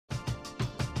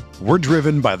We're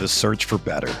driven by the search for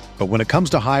better. But when it comes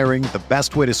to hiring, the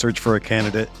best way to search for a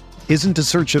candidate isn't to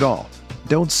search at all.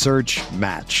 Don't search,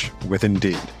 match with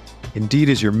Indeed. Indeed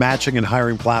is your matching and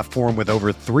hiring platform with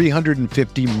over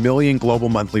 350 million global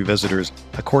monthly visitors,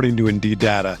 according to Indeed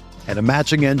data, and a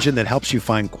matching engine that helps you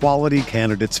find quality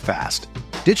candidates fast.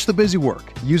 Ditch the busy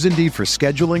work. Use Indeed for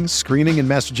scheduling, screening, and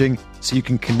messaging so you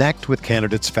can connect with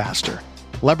candidates faster.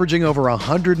 Leveraging over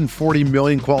 140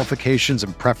 million qualifications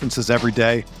and preferences every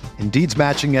day, Indeed's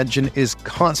matching engine is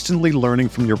constantly learning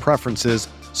from your preferences,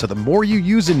 so the more you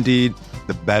use Indeed,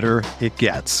 the better it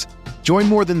gets. Join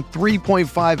more than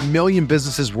 3.5 million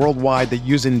businesses worldwide that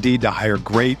use Indeed to hire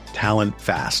great talent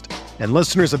fast. And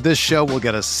listeners of this show will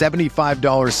get a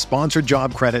 $75 sponsored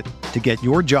job credit to get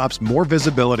your jobs more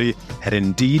visibility at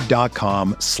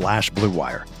Indeed.com/Blue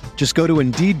Wire. Just go to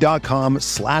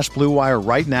Indeed.com/Blue Wire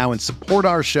right now and support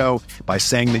our show by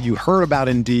saying that you heard about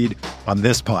Indeed on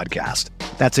this podcast.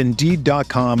 That's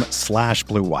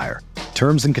Indeed.com/Blue Wire.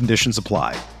 Terms and conditions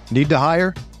apply. Need to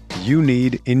hire? You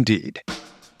need Indeed.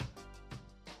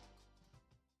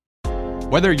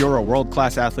 Whether you're a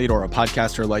world-class athlete or a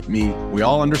podcaster like me, we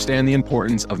all understand the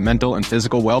importance of mental and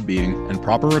physical well-being and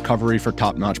proper recovery for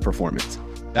top-notch performance.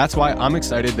 That's why I'm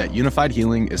excited that Unified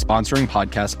Healing is sponsoring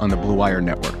podcasts on the Blue Wire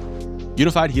Network.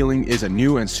 Unified Healing is a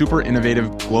new and super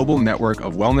innovative global network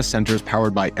of wellness centers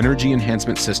powered by Energy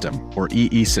Enhancement System, or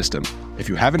EE System. If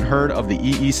you haven't heard of the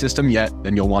EE System yet,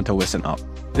 then you'll want to listen up.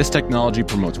 This technology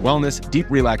promotes wellness, deep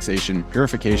relaxation,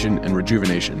 purification, and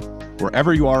rejuvenation.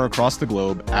 Wherever you are across the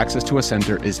globe, access to a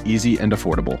center is easy and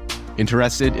affordable.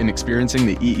 Interested in experiencing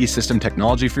the EE System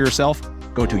technology for yourself?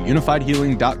 Go to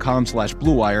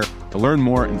unifiedhealing.com/Blue Wire to learn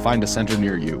more and find a center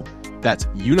near you. That's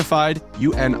unified,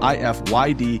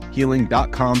 UNIFYD,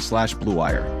 healing.com/Blue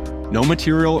Wire. No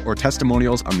material or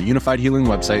testimonials on the Unified Healing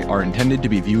website are intended to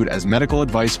be viewed as medical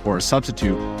advice or a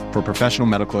substitute for professional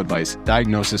medical advice,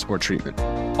 diagnosis, or treatment.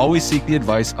 Always seek the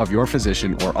advice of your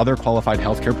physician or other qualified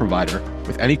healthcare provider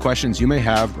with any questions you may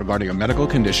have regarding a medical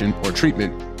condition or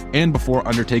treatment and before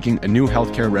undertaking a new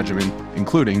healthcare regimen,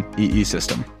 including EE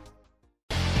System.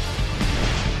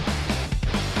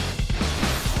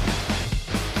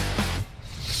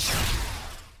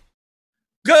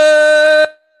 Good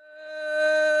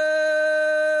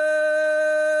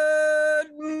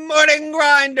morning,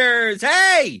 Grinders.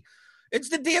 Hey, it's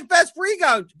the DFS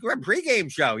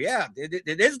pregame show. Yeah,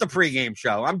 it is the pregame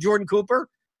show. I'm Jordan Cooper,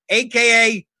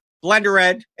 a.k.a. Blender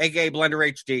Ed, a.k.a. Blender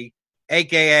HD,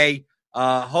 a.k.a.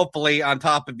 Hopefully on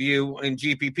top of you in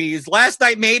GPPs. Last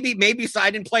night, maybe so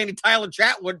I didn't play any Tyler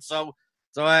Chatwood, so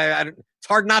it's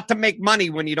hard not to make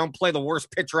money when you don't play the worst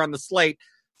pitcher on the slate.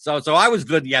 So I was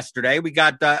good yesterday. We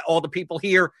got all the people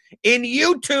here in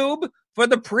YouTube for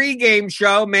the pregame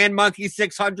show. Man Monkey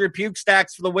 600 Puke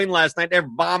Stacks for the win last night. They're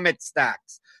vomit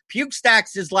stacks. Puke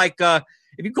Stacks is like if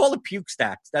you call it Puke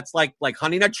Stacks, that's like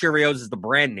Honey Nut Cheerios is the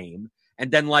brand name, and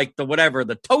then like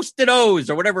the Toasted O's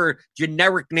or whatever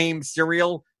generic name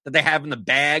cereal that they have in the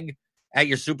bag at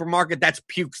your supermarket. That's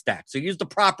Puke Stacks. So use the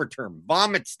proper term,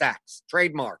 vomit stacks,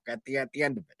 trademark at the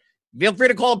end of it. Feel free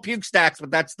to call it Puke Stacks,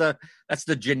 but that's the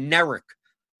generic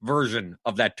version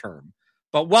of that term.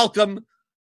 But welcome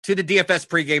to the DFS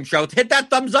pregame show. Hit that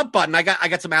thumbs up button. I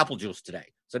got some apple juice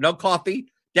today, so no coffee.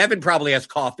 Devin probably has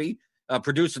coffee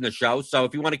producing the show, so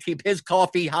if you want to keep his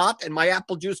coffee hot and my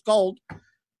apple juice cold,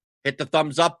 hit the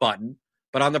thumbs up button.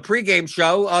 But on the pregame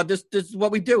show, this is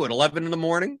what we do at 11 in the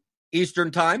morning Eastern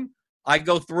time. I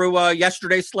go through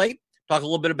yesterday's slate, talk a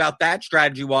little bit about that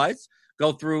strategy wise.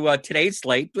 Go through today's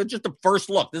slate, but just the first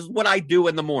look. This is what I do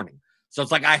in the morning. So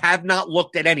it's like I have not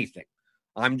looked at anything.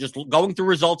 I'm just going through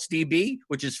Results DB,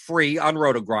 which is free on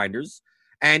Roto Grinders.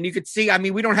 And you could see,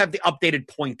 we don't have the updated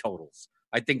point totals.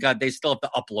 I think they still have to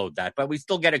upload that, but we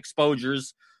still get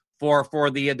exposures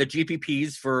for the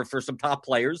GPPs for some top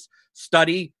players.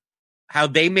 Study how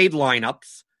they made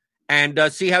lineups and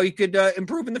see how you could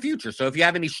improve in the future. So if you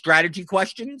have any strategy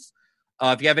questions,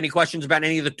 if you have any questions about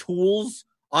any of the tools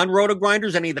on Roto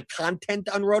Grinders, any of the content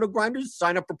on Roto Grinders,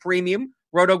 sign up for premium,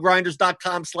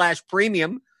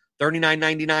 rotogrinders.com/premium,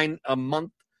 $39.99 a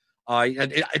month.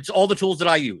 It's all the tools that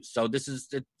I use. So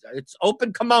it's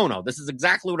open kimono. This is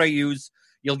exactly what I use.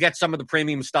 You'll get some of the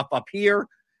premium stuff up here.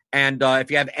 And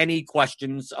if you have any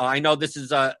questions, I know this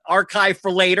is archived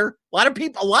for later.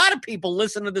 A lot of people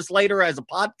listen to this later as a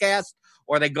podcast,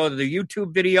 or they go to the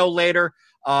YouTube video later.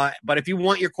 But if you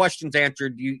want your questions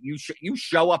answered, you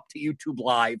show up to YouTube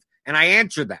Live, and I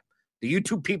answer them. The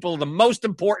YouTube people are the most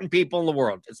important people in the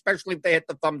world, especially if they hit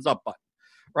the thumbs up button.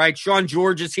 Right? Sean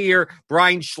George is here.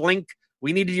 Brian Schlink.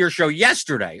 We needed your show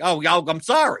yesterday. Oh, I'm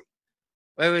sorry.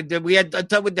 We had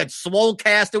with that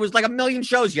Swolecast. There was like a million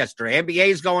shows yesterday.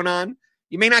 NBA's going on.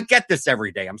 You may not get this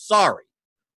every day. I'm sorry.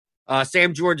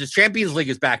 Sam George's Champions League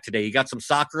is back today. You got some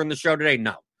soccer in the show today?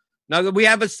 No, we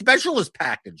have a specialist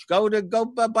package. Go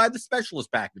buy the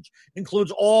specialist package.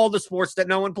 Includes all the sports that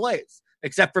no one plays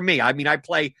except for me. I mean, I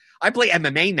play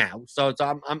MMA now, so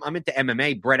I'm into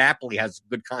MMA. Brett Appley has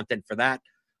good content for that.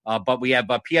 But we have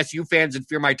PSU fans and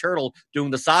Fear My Turtle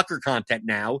doing the soccer content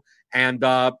now, and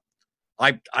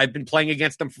I've been playing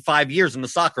against them for 5 years in the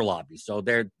soccer lobby. So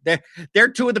they're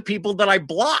two of the people that I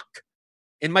block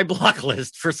in my block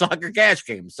list for soccer cash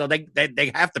games. So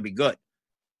they have to be good.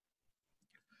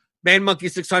 Man Monkey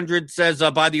 600 says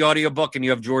buy the audiobook and you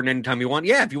have Jordan anytime you want.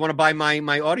 Yeah, if you want to buy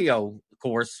my audio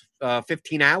course,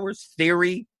 15 hours,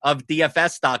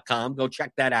 theoryofdfs.com. Go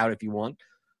check that out if you want.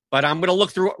 But I'm going to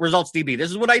look through Results DB.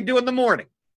 This is what I do in the morning.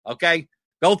 Okay?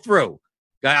 Go through.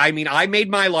 I mean, I made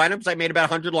my lineups. I made about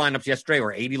 100 lineups yesterday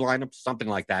or 80 lineups, something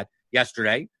like that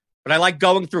yesterday. But I like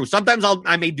going through. Sometimes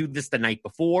I may do this the night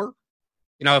before.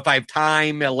 You know, if I have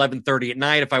time, 11:30 at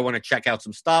night, if I want to check out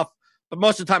some stuff. But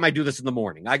most of the time I do this in the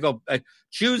morning. I go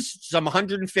choose some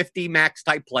 150 max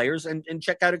type players and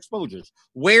check out exposures.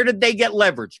 Where did they get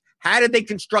leverage? How did they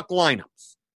construct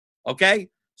lineups? Okay?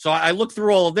 So I look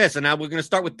through all of this, and now we're going to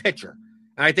start with pitcher.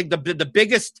 And I think the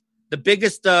biggest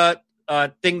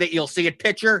thing that you'll see at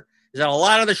pitcher is that a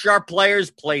lot of the sharp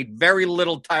players played very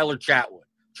little Tyler Chatwood.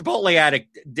 Chipotle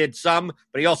Addict did some,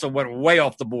 but he also went way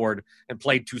off the board and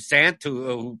played Toussaint,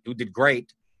 who did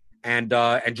great, and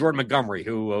Jordan Montgomery,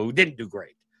 who didn't do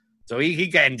great. So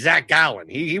and Zach Gallen,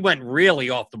 he went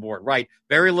really off the board, right?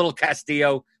 Very little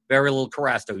Castillo, very little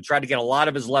Carrasco. He tried to get a lot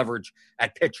of his leverage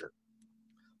at pitcher.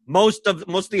 Most of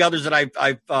the others that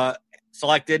I've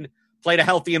selected played a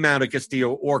healthy amount of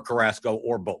Castillo or Carrasco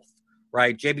or both,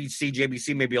 right?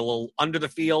 JBC maybe a little under the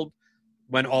field,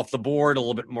 went off the board, a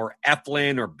little bit more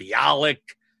Eflin or Bialik.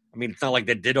 I mean, it's not like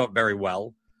they did it very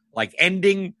well. Like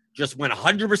Ending just went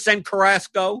 100%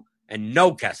 Carrasco and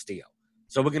no Castillo.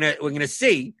 So we're gonna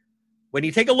see when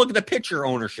you take a look at the pitcher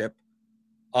ownership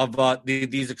of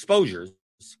these exposures,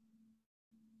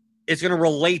 it's going to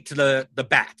relate to the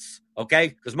bats, okay?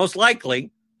 Because most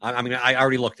likely, I mean, I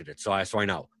already looked at it, so I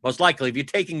know. Most likely, if you're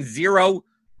taking 0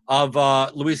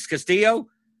 of Luis Castillo,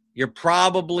 you're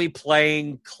probably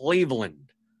playing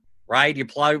Cleveland, right?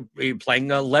 You're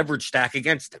playing a leverage stack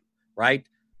against him, right?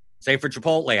 Say for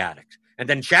Chipotle Addict. And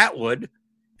then Chatwood, if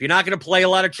you're not going to play a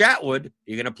lot of Chatwood,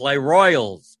 you're going to play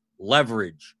Royals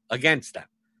leverage against them.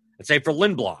 And say for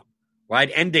Lindblom,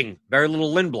 right? Ending, very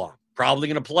little Lindblom. Probably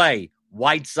going to play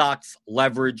White Sox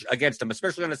leverage against them,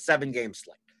 especially on a 7-game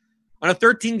slate. On a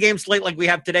 13-game slate like we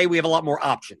have today, we have a lot more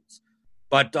options.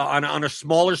 But on a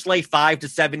smaller slate, 5 to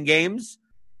 7 games,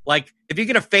 like if you're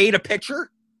going to fade a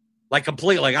pitcher, like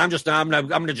completely, like I'm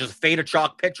going to just fade a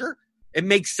chalk pitcher, it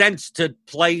makes sense to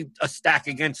play a stack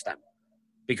against them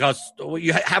because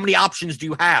how many options do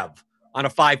you have on a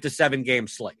 5 to 7 game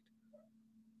slate?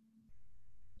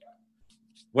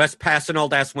 Wes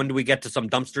Passanold asks, when do we get to some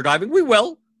dumpster diving? We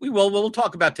will. We'll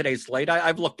talk about today's slate.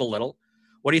 I've looked a little.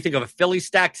 What do you think of a Philly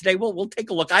stack today? We'll take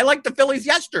a look. I liked the Phillies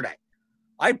yesterday.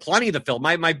 I had plenty of the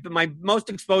Phillies. My most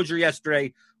exposure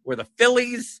yesterday were the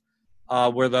Phillies,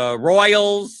 were the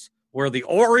Royals, were the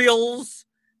Orioles,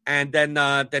 and then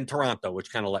Toronto,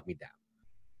 which kind of let me down.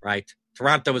 Right?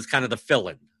 Toronto was kind of the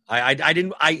fill-in.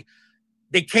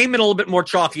 They came in a little bit more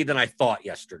chalky than I thought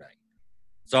yesterday.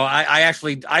 So I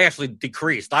actually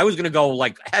decreased. I was going to go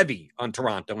like heavy on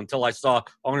Toronto until I saw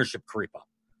ownership creep up.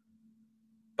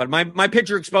 But my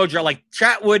pitcher exposure, like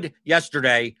Chatwood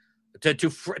yesterday, to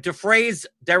phrase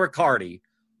Derek Hardy,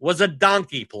 was a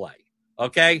donkey play.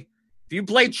 Okay, if you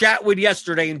played Chatwood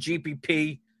yesterday in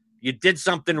GPP, you did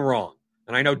something wrong,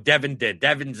 and I know Devin did.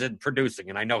 Devin's in producing,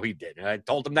 and I know he did. And I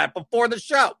told him that before the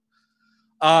show.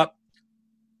 Chatwood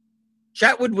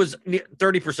was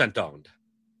 30% owned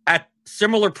at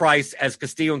similar price as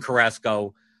Castillo and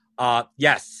Carrasco.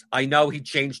 Yes, I know he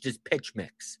changed his pitch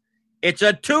mix. It's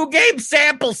a 2-game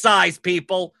sample size,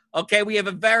 people. Okay, we have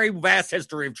a very vast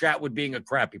history of Chatwood being a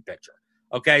crappy pitcher.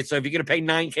 Okay, so if you're going to pay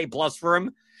 $9K plus for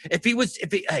him, if he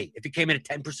came in at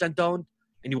 10% owned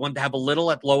and you wanted to have a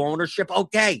little at low ownership,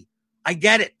 okay, I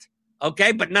get it.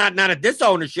 Okay, but not at this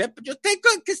ownership. But just take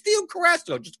Castillo and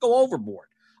Carrasco. Just go overboard.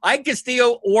 I had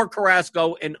Castillo or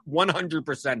Carrasco in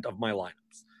 100% of my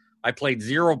lineups. I played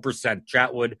 0%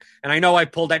 Chatwood, and I know I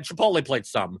pulled out. Chipotle played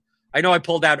some. I know I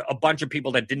pulled out a bunch of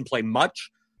people that didn't play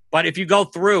much. But if you go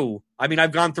through, I mean,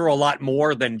 I've gone through a lot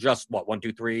more than just,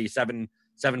 7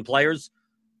 players.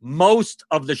 Most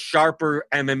of the sharper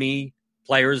MME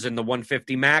players in the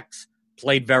 150 max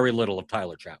played very little of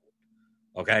Tyler Chatwood.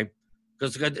 Okay?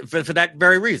 Because for that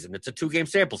very reason, it's a 2-game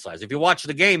sample size. If you watch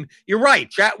the game, you're right.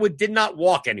 Chatwood did not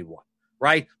walk anyone,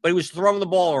 right? But he was throwing the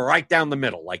ball right down the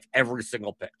middle, like every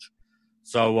single pitch.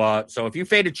 So if you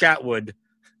faded Chatwood,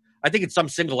 I think in some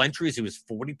single entries he was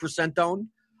 40% owned.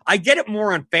 I get it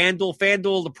more on FanDuel.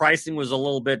 FanDuel, the pricing was a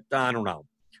little bit, I don't know.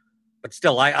 But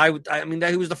still, I mean,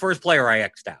 he was the first player I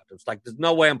X'd out. It was like, there's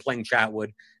no way I'm playing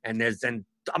Chatwood, and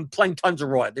I'm playing tons of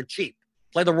Royals. They're cheap.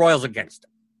 Play the Royals against him.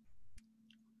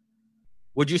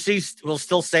 Would you see? We'll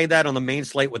still say that on the main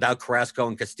slate without Carrasco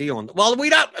and Castillo. Well, we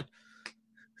don't.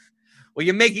 Well,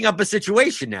 you're making up a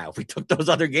situation now. If we took those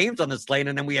other games on the slate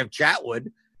and then we have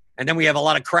Chatwood, and then we have a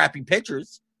lot of crappy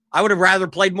pitchers, I would have rather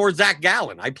played more Zach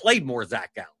Gallen. I played more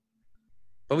Zach Gallen,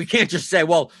 but we can't just say,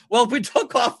 well, if we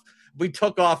took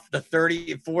off the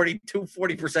 30,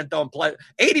 40% don't play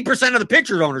 80% of the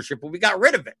pitcher ownership, but we got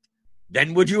rid of it.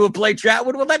 Then would you have played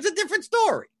Chatwood? Well, that's a different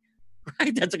story.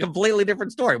 Right? That's a completely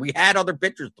different story. We had other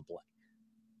pitchers to play.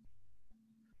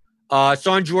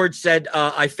 Son George said,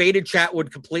 I faded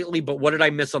Chatwood completely, but what did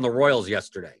I miss on the Royals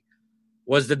yesterday?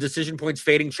 Was the decision points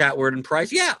fading Chatwood and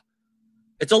Price? Yeah.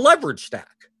 It's a leverage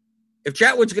stack. If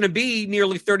Chatwood's going to be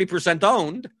nearly 30%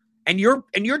 owned and you're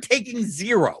taking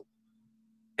 0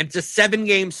 and it's a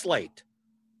 7-game slate,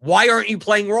 why aren't you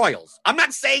playing Royals? I'm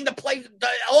not saying to play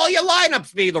all your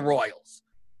lineups be the Royals.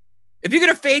 If you're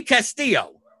going to fade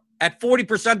Castillo at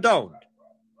 40% owned,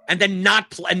 and then not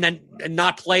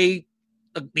play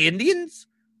the Indians,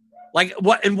 like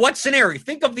what? In what scenario?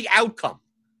 Think of the outcome.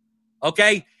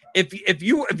 Okay, if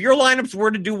your lineups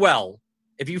were to do well,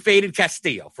 if you faded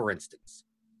Castillo, for instance,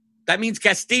 that means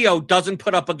Castillo doesn't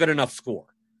put up a good enough score.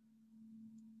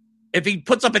 If he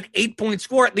puts up an 8-point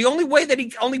score, the only way that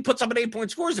he only puts up an 8-point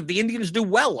score is if the Indians do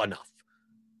well enough.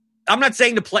 I'm not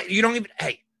saying to play. You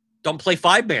don't play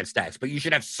 5-man stacks, but you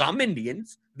should have some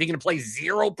Indians. If you're going to play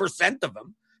 0% of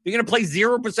them, if you're going to play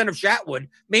 0% of Chatwood,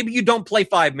 maybe you don't play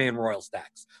 5-man Royal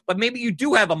stacks. But maybe you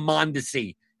do have a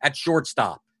Mondesi at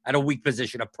shortstop at a weak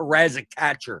position, a Perez at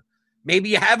catcher. Maybe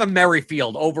you have a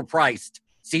Merrifield overpriced,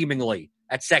 seemingly,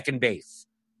 at second base.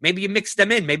 Maybe you mix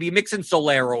them in. Maybe you mix in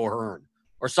Solero or Hearn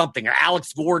or something, or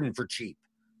Alex Gordon for cheap.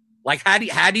 Like, how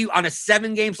do you on a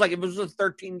 7-game slate, if it was a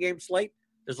 13-game slate,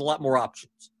 there's a lot more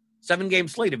options. 7-game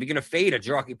slate, if you're going to fade a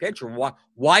jockey pitcher,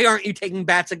 why aren't you taking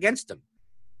bats against him?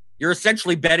 You're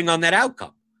essentially betting on that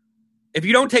outcome. If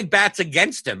you don't take bats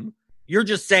against him, you're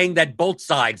just saying that both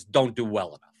sides don't do well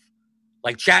enough.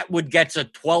 Like Chatwood gets a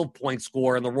 12-point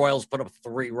score and the Royals put up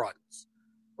 3 runs,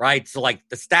 right? So like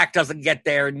the stack doesn't get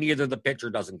there, neither the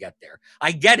pitcher doesn't get there.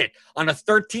 I get it. On a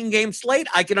 13-game slate,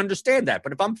 I can understand that.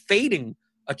 But if I'm fading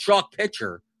a chalk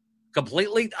pitcher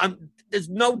completely, there's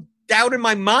no doubt in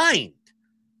my mind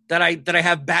that I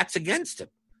have bats against him.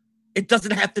 It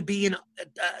doesn't have to be in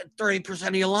 30%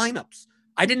 of your lineups.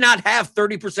 I did not have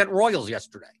 30% Royals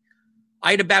yesterday.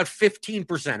 I had about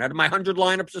 15%. Out of my 100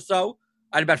 lineups or so,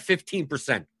 I had about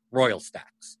 15% Royal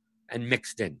stacks and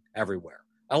mixed in everywhere.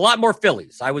 A lot more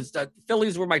Phillies.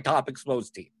 Phillies were my top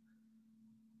exposed team.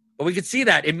 But we could see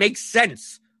that. It makes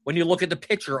sense when you look at the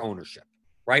pitcher ownership,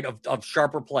 right, of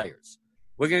sharper players.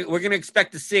 We're gonna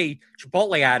expect to see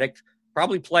Chipotle Addict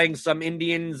probably playing some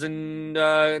Indians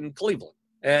in Cleveland,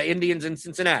 Indians in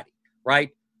Cincinnati, right?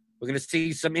 We're going to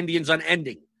see some Indians on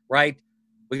Ending, right?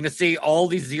 We're going to see all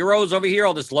these zeros over here,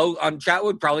 all this low on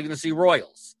Chatwood, probably going to see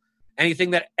Royals.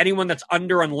 Anyone that's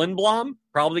under on Lindblom,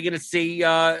 probably going to see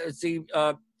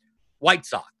White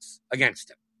Sox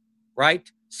against him, right?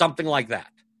 Something like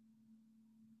that.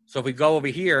 So if we go over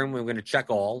here and we're going to check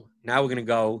all, now we're going to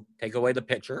go take away the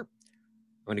pitcher.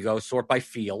 We're going to go sort by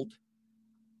field.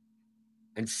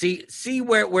 And see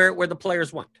where the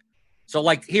players went. So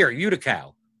like here,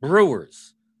 Utica,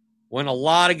 Brewers went a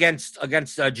lot against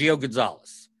Gio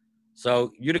Gonzalez.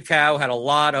 So Utica had a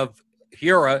lot of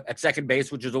Hura at second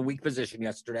base, which is a weak position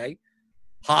yesterday.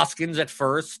 Hoskins at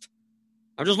first.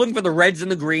 I'm just looking for the reds and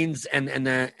the greens and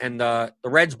the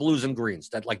reds, blues, and greens,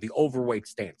 that like the overweight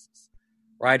stances,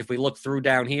 right? If we look through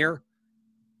down here,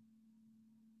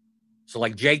 so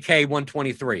like JK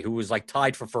 123, who was like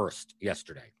tied for first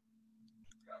yesterday.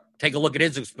 Take a look at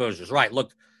his exposures. Right,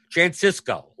 look,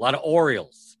 Francisco, a lot of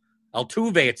Orioles.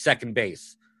 Altuve at second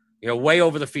base, way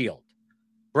over the field.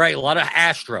 Right, a lot of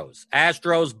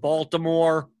Astros.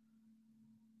 Baltimore,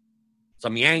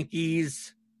 some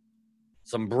Yankees,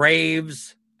 some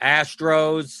Braves,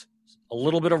 Astros, a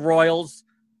little bit of Royals,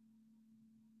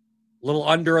 a little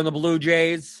under on the Blue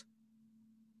Jays,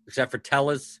 except for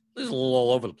Tellez. This is a little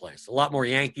all over the place. A lot more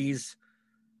Yankees.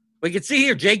 We can see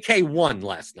here, JK won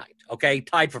last night, okay?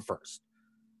 Tied for first.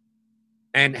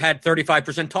 And had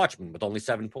 35% Tauchman with only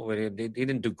 7 points. He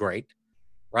didn't do great.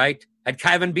 right? Had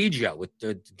Kevin Biggio,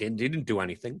 didn't do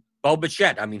anything. Bo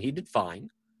Bichette, I mean, he did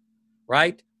fine,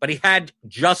 right? But he had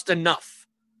just enough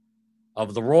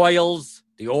of the Royals,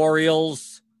 the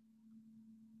Orioles,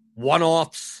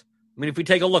 one-offs. I mean, if we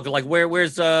take a look, like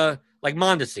where's like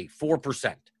Mondesi,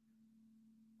 4%.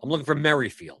 I'm looking for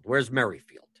Merrifield. Where's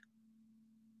Merrifield?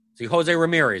 See, Jose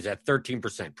Ramirez at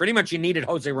 13%. Pretty much you needed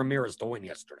Jose Ramirez to win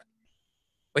yesterday.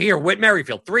 But here, Whit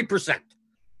Merrifield, 3%.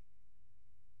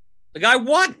 The guy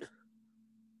won.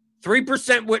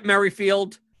 3% Whit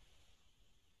Merrifield.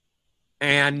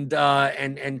 And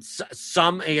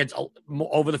some, he had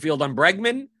over the field on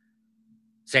Bregman.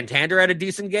 Santander had a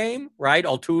decent game, right?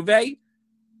 Altuve.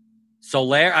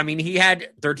 Soler. I mean, he had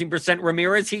 13%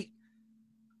 Ramirez.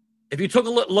 If you took a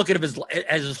look at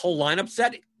his whole lineup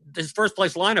set, his first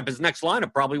place lineup, his next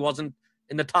lineup probably wasn't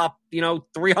in the top,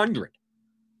 300.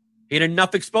 He had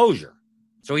enough exposure.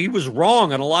 So he was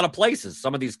wrong in a lot of places.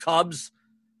 Some of these Cubs,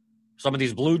 some of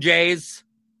these Blue Jays.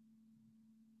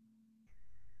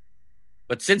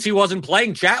 But since he wasn't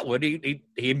playing Chatwood,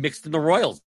 he mixed in the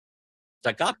Royals.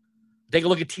 Take a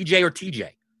look at TJ or TJ.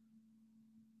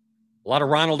 A lot of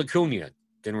Ronald Acuna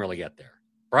didn't really get there.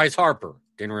 Bryce Harper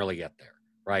didn't really get there,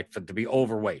 right? To be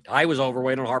overweight. I was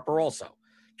overweight on Harper also.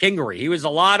 Kingery, he was a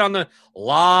lot on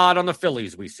the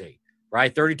Phillies we see,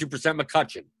 right? 32%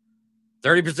 McCutchen.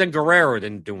 30% Guerrero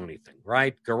didn't do anything,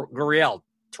 right? Gurriel,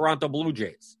 Toronto Blue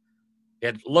Jays.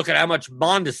 Look at how much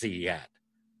Mondesi he had.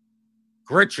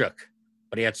 Grichuk,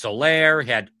 but he had Soler, he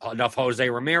had enough Jose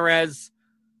Ramirez,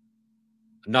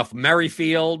 enough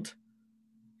Merrifield.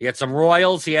 He had some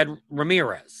Royals, he had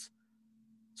Ramirez.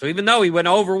 So even though he went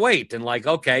overweight and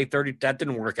 30, that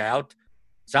didn't work out.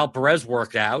 Sal Perez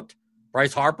worked out.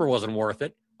 Bryce Harper wasn't worth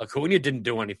it. Acuna didn't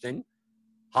do anything.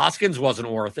 Hoskins wasn't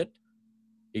worth it.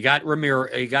 He got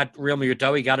Ramirez, he got Real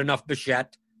Muto, he got enough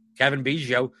Bichette, Kevin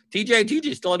Biggio.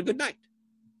 TJ still had a good night.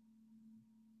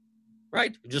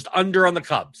 Right? Just under on the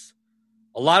Cubs.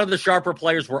 A lot of the sharper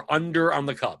players were under on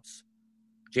the Cubs.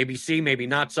 JBC, maybe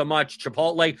not so much.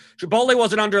 Chipotle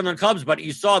wasn't under on the Cubs, but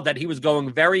you saw that he was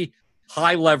going very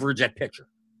high leverage at pitcher.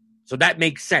 So that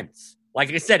makes sense.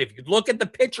 Like I said, if you look at the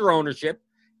pitcher ownership,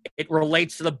 it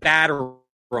relates to the batter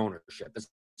ownership,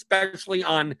 especially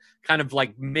on kind of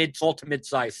like small to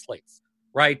mid-sized slates,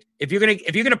 right? If you're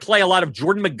gonna play a lot of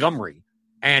Jordan Montgomery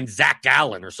and Zach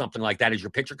Gallen or something like that as your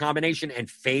pitcher combination and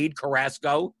fade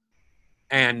Carrasco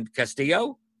and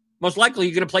Castillo, most likely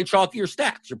you're going to play chalkier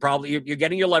stacks. You're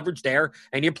getting your leverage there,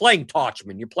 and you're playing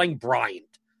Tauchman, you're playing Bryant,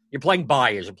 you're playing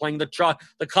Baez, you're playing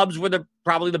the Cubs were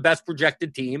probably the best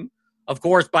projected team. Of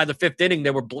course, by the fifth inning,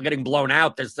 they were getting blown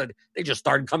out. They just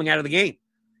started coming out of the game.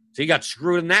 So you got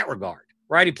screwed in that regard,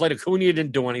 right? He played Acuna,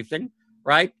 didn't do anything,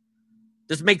 right?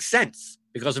 This makes sense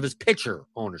because of his pitcher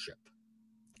ownership.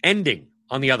 Ending,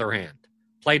 on the other hand,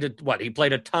 he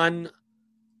played a ton.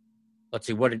 Let's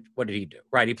see, what did he do?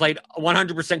 Right, he played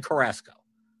 100% Carrasco,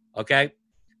 okay?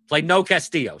 Played no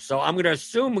Castillo. So I'm going to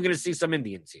assume we're going to see some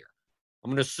Indians here. I'm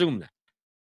going to assume that.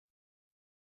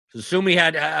 So assume he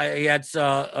had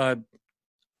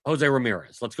Jose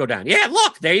Ramirez. Let's go down. Yeah,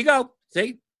 look, there you go.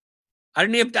 See, I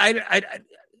didn't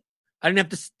have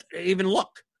to even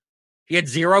look. He had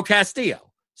 0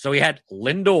 Castillo. So he had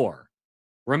Lindor,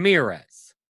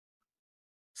 Ramirez,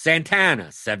 Santana,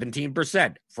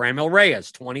 17%. Franmil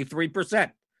Reyes,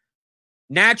 23%.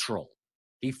 Natural.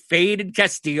 He faded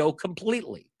Castillo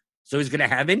completely. So he's going to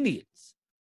have Indians.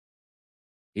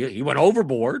 He went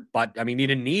overboard, but, he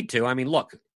didn't need to.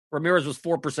 Look, Ramirez was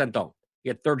 4% owned. He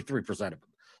had 33% of them.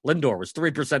 Lindor was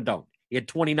 3% owned. He had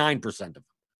 29% of them.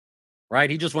 Right?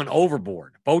 He just went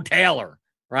overboard. Bo Taylor,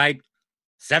 right?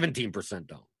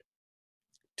 17% owned.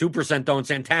 2% owned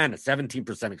Santana,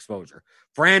 17% exposure.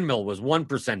 Franmil was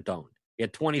 1% owned. He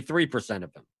had 23%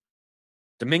 of them.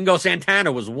 Domingo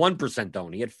Santana was 1%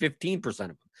 owned. He had 15% of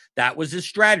them. That was his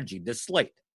strategy, this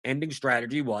slate. Ending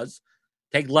strategy was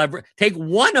take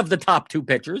one of the top 2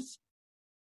 pitchers,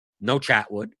 no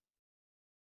Chatwood,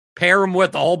 pair him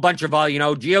with a whole bunch of,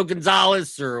 Gio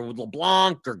Gonzalez or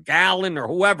LeBlanc or Gallen or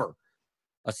whoever,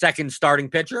 a second starting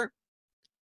pitcher,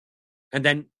 and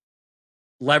then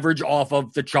leverage off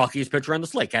of the chalkiest pitcher on the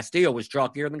slate. Castillo was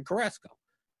chalkier than Carrasco,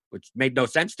 which made no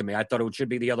sense to me. I thought it should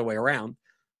be the other way around.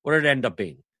 What did it end up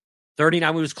being?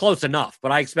 39. It was close enough,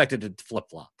 but I expected it to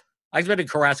flip-flop. I expected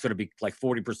Carrasco to be like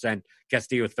 40%,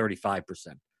 Castillo 35%.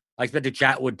 I expected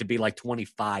Chatwood to be like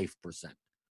 25%.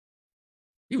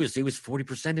 He was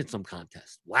 40% in some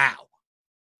contest. Wow.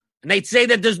 And they say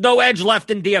that there's no edge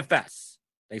left in DFS.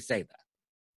 They say that.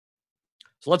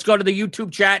 So let's go to the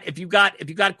YouTube chat. If you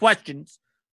got questions,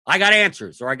 I got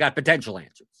answers, or I got potential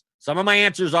answers. Some of my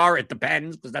answers are, it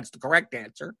depends, because that's the correct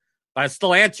answer. But I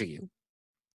still answer you.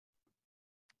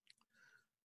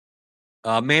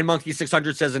 Man Monkey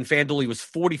 600 says in FanDuel he was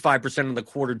 45% of the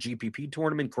quarter GPP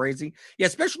tournament. Crazy. Yeah,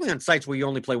 especially on sites where you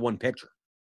only play one pitcher.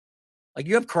 Like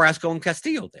you have Carrasco and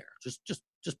Castillo there.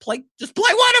 Just play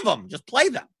one of them. Just play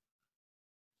them.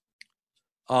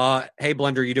 Hey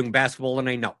Blender, are you doing basketball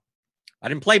tonight? No. I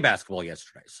didn't play basketball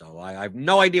yesterday, so I have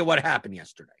no idea what happened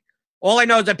yesterday. All I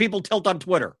know is that people tilt on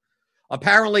Twitter.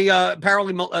 Apparently,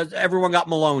 everyone got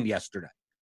Malone yesterday.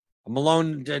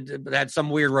 Malone had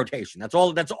some weird rotation. That's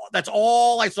all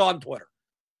I saw on Twitter.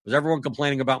 Was everyone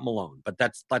complaining about Malone? But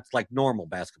that's like normal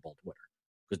basketball Twitter.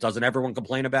 Because doesn't everyone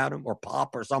complain about him or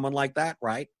Pop or someone like that,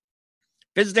 right?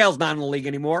 Fizdale's not in the league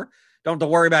anymore. Don't have to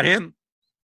worry about him.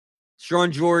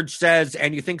 Sean George says,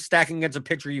 and you think stacking against a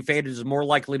pitcher you faded is more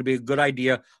likely to be a good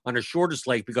idea on a shorter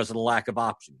slate because of the lack of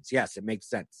options. Yes, it makes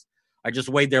sense. I just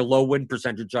weighed their low win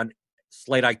percentage on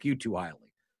Slate IQ too highly.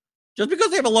 Just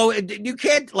because they have a low, you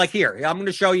can't, like here, I'm going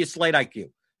to show you Slate IQ.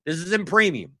 This is in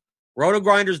premium.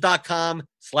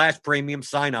 rotogrinders.com/premium,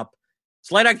 sign up.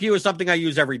 Slate IQ is something I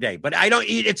use every day, but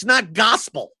it's not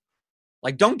gospel.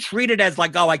 Like, don't treat it as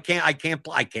like, oh, I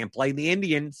can't play the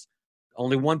Indians.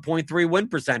 Only 1.3 win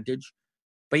percentage,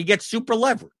 but you get super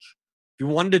leverage. If you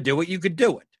wanted to do it, you could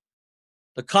do it.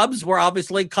 The Cubs were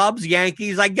obviously Cubs,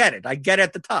 Yankees. I get it. I get it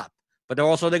at the top, but they're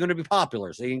going to be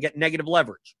popular, so you can get negative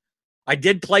leverage. I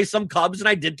did play some Cubs and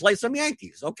I did play some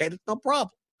Yankees. Okay, that's no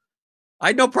problem. I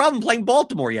had no problem playing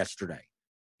Baltimore yesterday,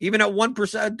 even at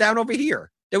 1% down over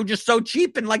here. They were just so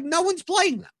cheap and like no one's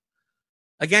playing them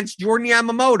against Jordan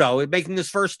Yamamoto making his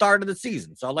first start of the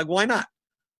season. So I'm like, why not?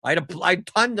 I had a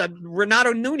ton of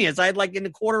Renato Nunez. I had like in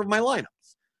a quarter of my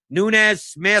lineups. Nunez,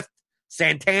 Smith,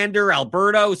 Santander,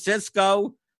 Alberto,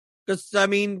 Cisco. Because, I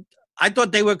mean, I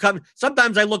thought they would come.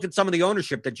 Sometimes I look at some of the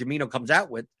ownership that Jamino comes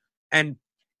out with, and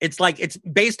it's like it's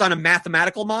based on a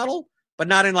mathematical model, but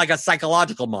not in like a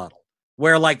psychological model,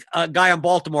 where like a guy on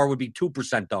Baltimore would be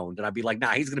 2% owned. And I'd be like,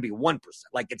 nah, he's going to be 1%.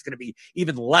 Like it's going to be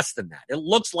even less than that. It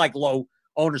looks like low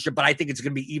ownership, but I think it's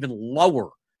going to be even lower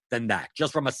than that,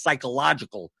 just from a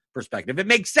psychological perspective. It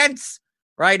makes sense,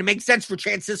 right? It makes sense for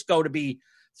Francisco to be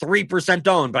 3%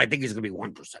 owned, but I think he's going to be 1%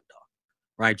 owned,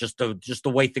 right? Just the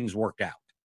way things worked out.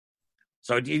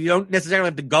 So you don't necessarily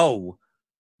have to go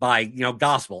by,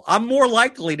 gospel. I'm more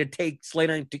likely to take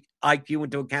Slate IQ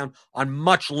into account on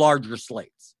much larger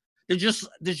slates. There's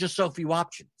just so few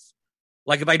options.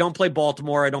 Like if I don't play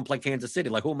Baltimore, I don't play Kansas City.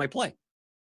 Like who am I playing?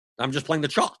 I'm just playing the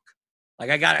chalk. Like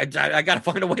I got to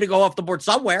find a way to go off the board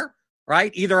somewhere,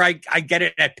 right? Either I get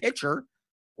it at pitcher,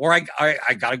 or I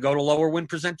got to go to lower win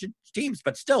percentage teams.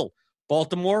 But still,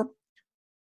 Baltimore,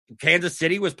 Kansas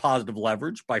City was positive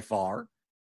leverage by far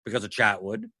because of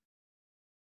Chatwood.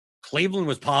 Cleveland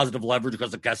was positive leverage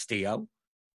because of Castillo.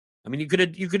 I mean,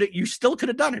 you still could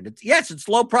have done it. It's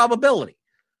low probability,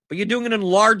 but you're doing it in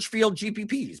large field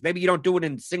GPPs. Maybe you don't do it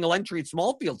in single entry,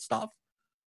 small field stuff.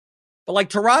 But like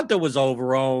Toronto was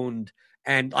overowned.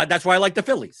 And that's why I like the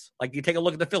Phillies. Like you take a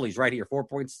look at the Phillies right here, 4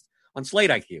 points on Slate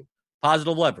IQ,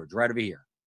 positive leverage right over here.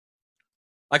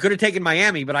 I could have taken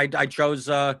Miami, but I chose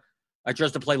to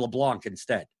play LeBlanc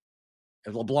instead.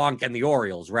 LeBlanc and the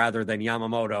Orioles rather than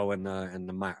Yamamoto and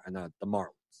the Marlins.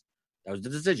 That was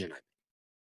the decision I made.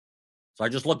 So I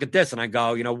just look at this and I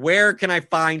go, where can I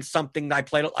find something that I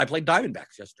played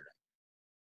Diamondbacks yesterday.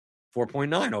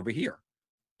 4.9 over here.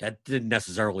 That didn't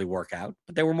necessarily work out,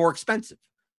 but they were more expensive.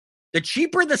 The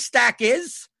cheaper the stack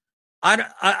is,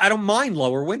 I don't mind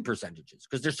lower win percentages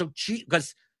because they're so cheap.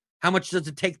 Because how much does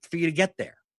it take for you to get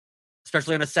there,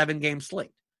 especially on a 7-game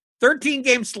slate?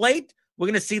 13-game slate, we're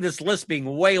going to see this list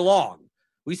being way long.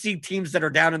 We see teams that are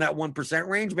down in that 1%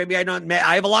 range. Maybe I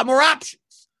have a lot more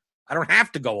options. I don't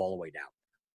have to go all the way down.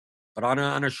 But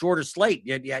on a shorter slate,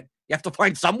 you have to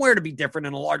find somewhere to be different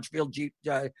in a large field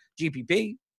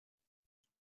GPP.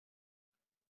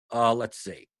 Let's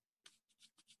see.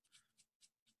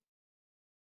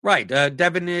 Right.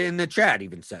 Devin in the chat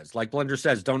even says, like Blender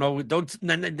says,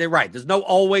 they're right. There's no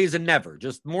always and never,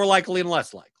 just more likely and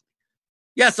less likely.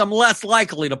 Yes, I'm less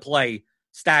likely to play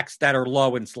stacks that are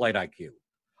low in Slate IQ.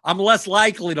 I'm less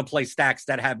likely to play stacks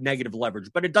that have negative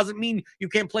leverage, but it doesn't mean you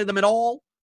can't play them at all.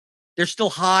 They're still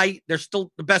high. They're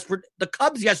still the best. The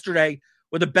Cubs yesterday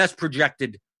were the best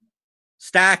projected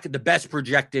stack, the best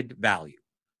projected value.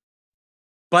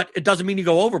 But it doesn't mean you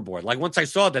go overboard. Like once I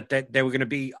saw that they were going to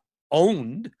be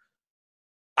owned,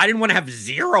 I didn't want to have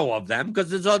 0 of them because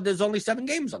there's only 7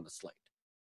 games on the slate.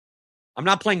 I'm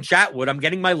not playing Chatwood. I'm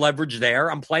getting my leverage there.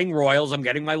 I'm playing Royals. I'm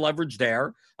getting my leverage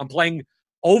there. I'm playing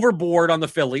overboard on the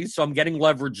Phillies, so I'm getting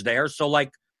leverage there. So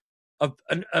like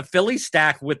a Philly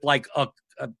stack with like a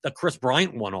Chris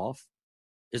Bryant one-off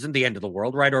Isn't the end of the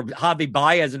world, right? Or Javi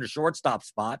Baez in a shortstop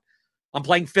spot. I'm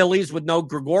playing Phillies with no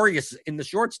Gregorius in the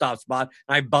shortstop spot,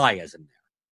 and I have Baez in there.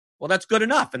 Well, that's good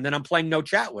enough. And then I'm playing no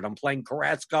Chatwood. I'm playing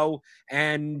Carrasco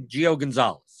and Gio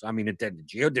Gonzalez. I mean,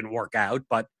 Gio didn't work out,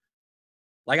 but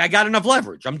like I got enough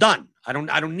leverage. I'm done. I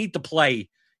don't need to play,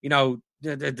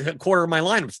 the quarter of my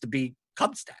lineups to be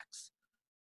Cub stacks.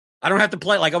 I don't have to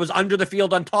play like I was under the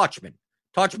field on Tauchman.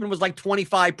 Tauchman was like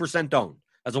 25% owned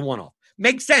as a one-off.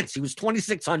 Makes sense. He was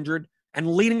 2,600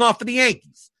 and leading off for the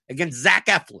Yankees against Zach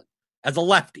Eflin as a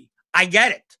lefty. I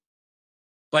get it.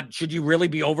 But should you really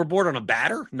be overboard on a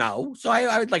batter? No. So I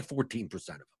had like 14%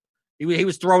 of him. He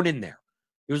was thrown in there.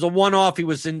 He was a one-off. He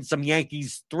was in some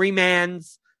Yankees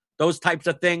three-mans, those types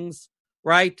of things,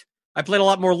 right? I played a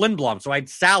lot more Lindblom, so I had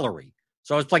salary.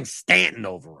 So I was playing Stanton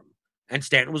over him. And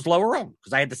Stanton was lower owned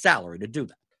because I had the salary to do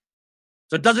that.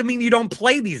 So it doesn't mean you don't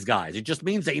play these guys. It just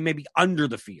means that you may be under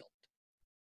the field,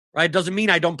 right? It doesn't mean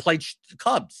I don't play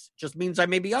Cubs. It just means I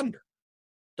may be under.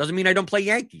 Doesn't mean I don't play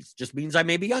Yankees. It just means I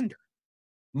may be under.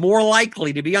 More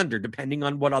likely to be under, depending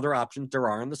on what other options there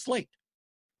are on the slate.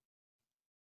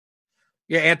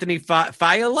 Yeah, Anthony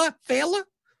Failla?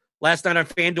 Last night on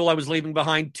FanDuel, I was leaving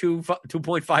behind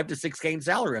 2.5 to 6K in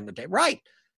salary on the day. Right.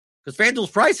 Because FanDuel's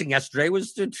pricing yesterday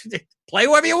was to play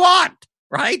whoever you want,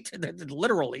 right?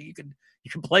 Literally, you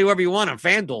can play whoever you want on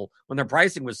FanDuel when their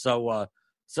pricing was so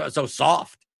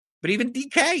soft. But even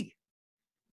DK.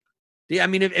 I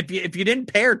mean, if you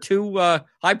didn't pair two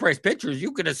high-priced pitchers,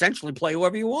 you could essentially play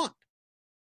whoever you want.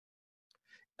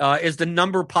 Is the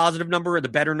number positive number or the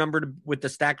better number with the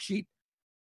stack sheet?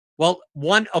 Well,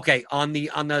 on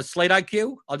the Slate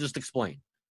IQ, I'll just explain.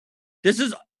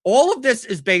 All of this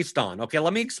is based on, okay,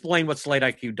 let me explain what Slate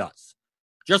IQ does.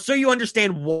 Just so you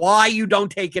understand why you don't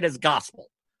take it as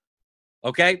gospel.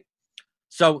 Okay?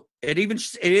 So it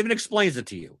even explains it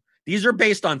to you. These are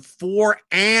based on 4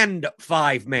 and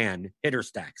 5-man hitter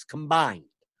stacks combined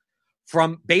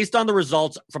based on the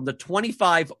results from the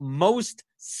 25 most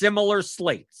similar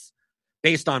slates,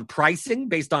 based on pricing,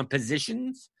 based on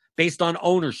positions, based on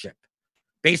ownership,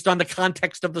 based on the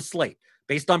context of the slate,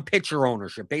 based on pitcher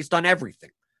ownership, based on everything.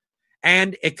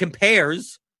 And it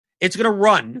compares, it's going to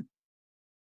run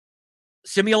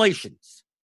simulations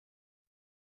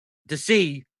to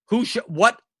see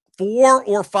what 4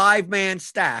 or 5-man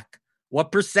stack,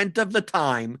 what percent of the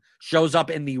time shows up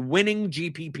in the winning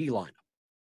GPP lineup.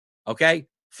 Okay?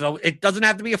 So it doesn't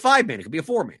have to be a 5-man. It could be a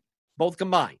 4-man, both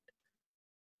combined.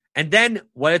 And then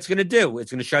what it's going to do,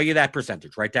 it's going to show you that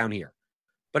percentage right down here.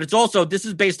 But it's also, this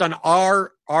is based on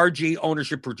our RG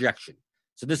ownership projection.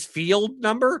 So this field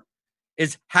number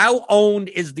is how owned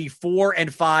is the 4 and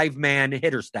 5-man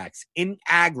hitter stacks in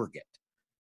aggregate.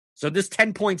 So this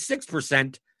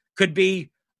 10.6% could be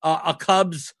a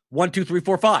Cubs 1, 2, 3,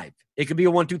 4, 5. It could be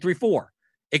a 1, 2, 3, 4.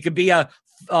 It could be a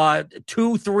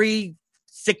 2, 3,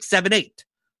 6, 7, 8.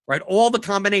 Right? All the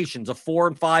combinations of 4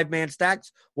 and 5-man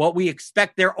stacks, what we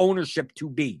expect their ownership to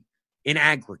be in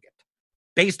aggregate,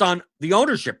 based on the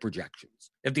ownership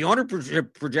projections. If the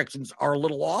ownership projections are a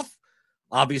little off,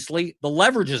 obviously the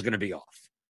leverage is going to be off.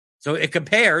 So it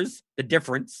compares the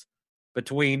difference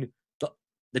between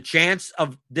the chance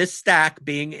of this stack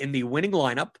being in the winning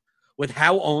lineup with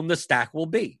how owned the stack will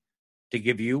be to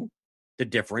give you the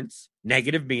difference,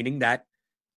 negative meaning that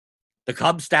the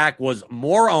Cubs stack was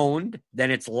more owned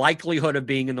than its likelihood of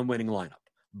being in the winning lineup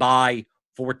by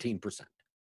 14%,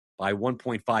 by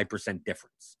 1.5%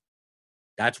 difference.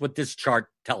 That's what this chart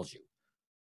tells you.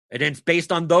 And it's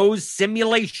based on those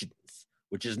simulations,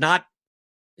 which is not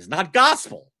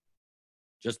gospel,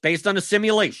 just based on a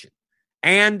simulation.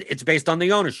 And it's based on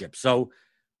the ownership. So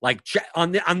like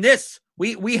on this,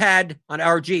 we had on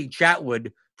RG,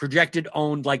 Chatwood projected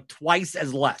owned like twice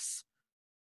as less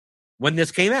when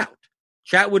this came out.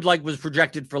 Chatwood was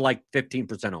projected for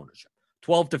 15% ownership,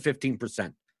 12 to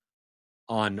 15%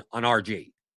 on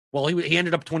RG. Well, he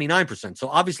ended up 29%. So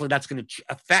obviously that's going to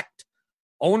affect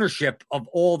ownership of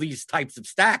all these types of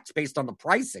stacks based on the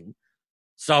pricing.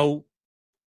 So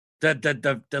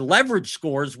the leverage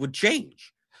scores would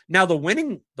change. Now the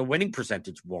winning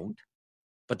percentage won't,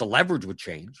 but the leverage would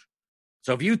change.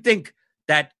 So if you think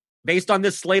that based on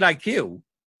this Slate IQ,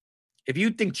 if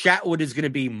you think Chatwood is going to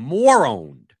be more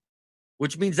owned,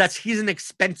 which means he's an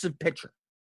expensive pitcher.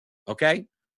 Okay?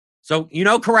 So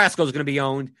Carrasco is going to be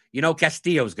owned.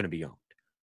 Castillo is going to be owned.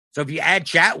 So if you add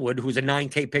Chatwood, who's a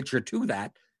 9K pitcher, to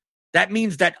that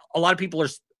means that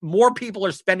more people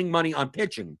are spending money on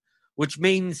pitching, which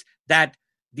means that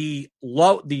the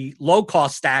low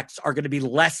cost stacks are going to be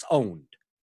less owned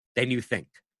than you think,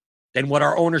 than what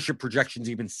our ownership projections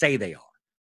even say they are.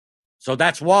 So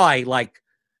that's why,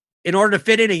 in order to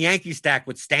fit in a Yankee stack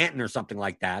with Stanton or something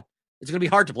like that, it's going to be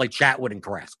hard to play Chatwood and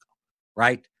Carrasco,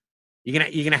 right? You're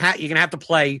gonna have to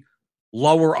play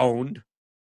lower owned.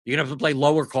 You're gonna have to play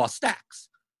lower cost stacks,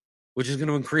 which is going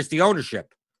to increase the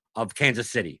ownership of Kansas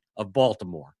City, of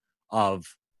Baltimore,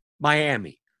 of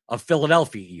Miami, of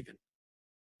Philadelphia, even,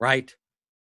 right?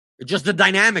 Just the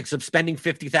dynamics of spending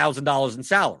 $50,000 in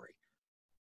salary.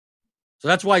 So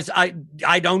that's why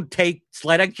I don't take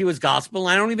Slate IQ as gospel.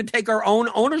 And I don't even take our own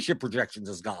ownership projections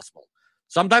as gospel.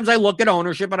 Sometimes I look at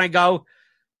ownership and I go,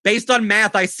 based on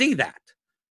math, I see that.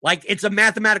 Like, it's a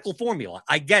mathematical formula.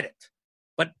 I get it.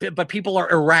 But people are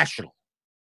irrational.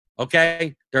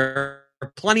 Okay? There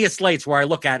are plenty of slates where I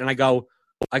look at and I go,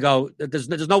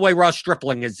 there's no way Ross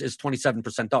Stripling is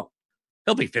 27% owned.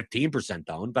 He'll be 15%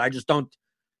 owned, but I just don't.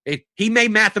 He may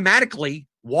mathematically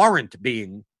warrant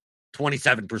being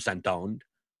 27% owned,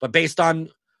 but based on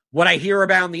what I hear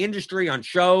about in the industry on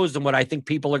shows and what I think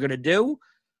people are going to do,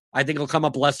 I think it'll come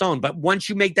up less owned. But once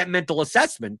you make that mental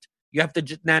assessment, you have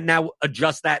to now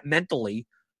adjust that mentally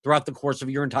throughout the course of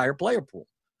your entire player pool.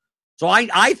 So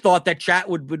I thought that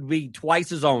Chatwood would be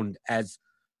twice as owned as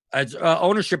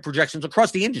ownership projections across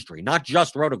the industry, not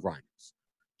just Roto-Grinders.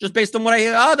 Just based on what I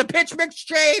hear. Oh, the pitch mix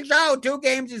changed. Oh, 2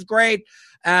 games is great.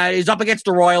 He's up against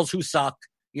the Royals who suck.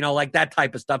 Like that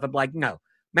type of stuff. I'm like, no.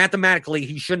 Mathematically,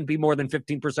 he shouldn't be more than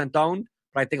 15% owned,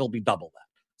 but I think it'll be double that.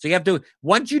 So you have to,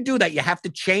 once you do that, you have to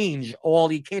change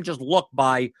you can't just look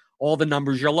by all the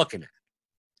numbers you're looking at.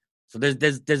 So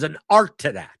there's an art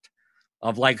to that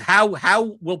of like,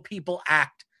 how will people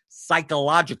act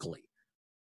psychologically?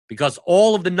 Because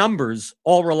all of the numbers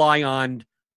all rely on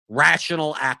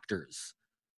rational actors.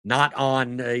 Not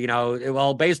on,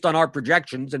 based on our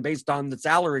projections and based on the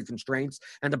salary constraints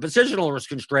and the positional risk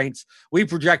constraints, we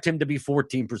project him to be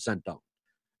 14% owned.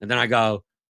 And then I go,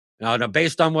 no,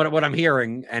 based on what I'm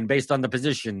hearing and based on the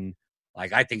position,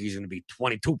 like I think he's going to be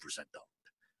 22% owned.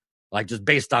 Like just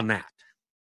based on that.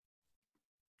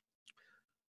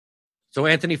 So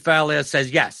Anthony Fowler says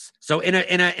yes. So in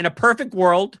a perfect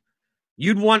world,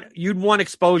 you'd want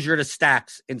exposure to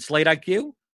stacks in Slate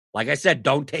IQ. Like I said,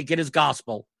 don't take it as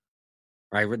gospel.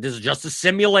 Right, this is just a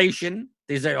simulation.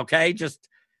 These are okay.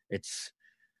 It's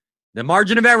the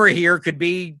margin of error here could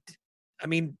be,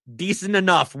 decent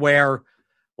enough where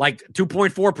like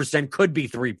 2.4% could be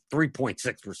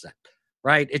 3.6%.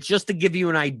 Right, it's just to give you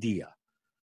an idea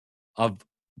of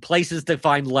places to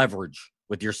find leverage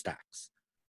with your stacks.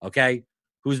 Okay,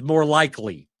 who's more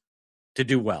likely to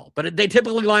do well? But they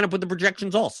typically line up with the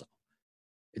projections. Also,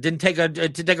 it didn't take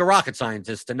a rocket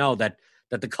scientist to know that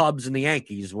the Cubs and the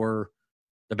Yankees were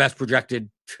the best projected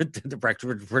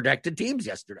teams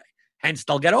yesterday. Hence,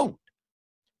 they'll get owned.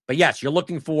 But yes, you're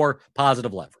looking for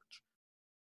positive leverage.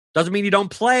 Doesn't mean you don't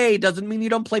play. Doesn't mean you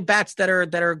don't play bats that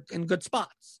are in good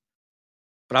spots.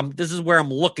 But this is where I'm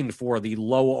looking for the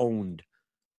low owned,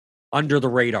 under the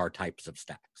radar types of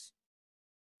stacks.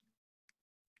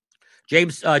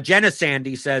 Jenna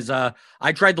Sandy says,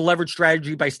 I tried the leverage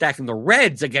strategy by stacking the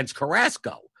Reds against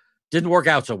Carrasco. Didn't work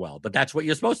out so well, but that's what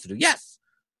you're supposed to do. Yes.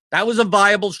 That was a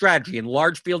viable strategy in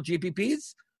large field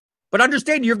GPPs. But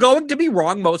understand, you're going to be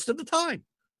wrong most of the time.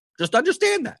 Just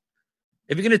understand that.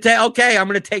 If you're going to take, okay, I'm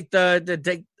going to take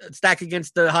the stack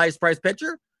against the highest priced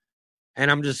pitcher, and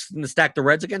I'm just going to stack the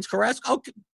Reds against Carrasco.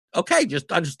 Okay,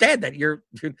 just understand that you're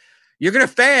going to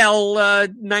fail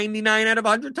 99 out of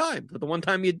 100 times. But the one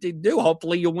time you do,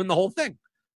 hopefully you'll win the whole thing.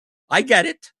 I get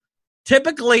it.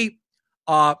 Typically,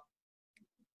 the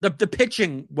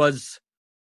pitching was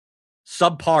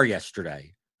subpar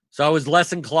yesterday, so I was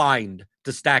less inclined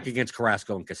to stack against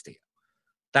Carrasco and Castillo.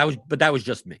 That was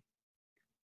just me.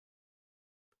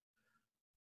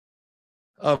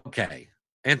 Okay,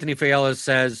 Anthony Fiala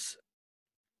says,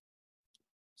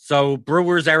 so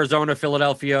Brewers, Arizona,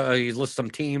 Philadelphia. He lists some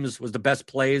teams was the best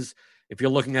plays. If you're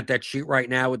looking at that sheet right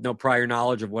now with no prior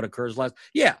knowledge of what occurs last,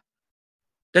 yeah,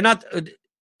 they're not.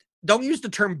 Don't use the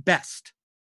term best.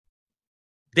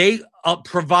 They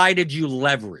provided you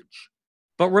leverage.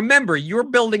 But remember, you're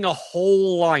building a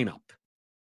whole lineup.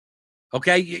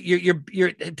 Okay,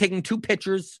 you're taking 2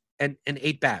 pitchers and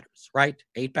 8 batters, right?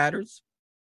 8 batters.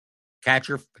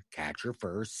 Catcher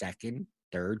first, second,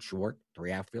 third, short,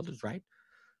 3 outfielders, right?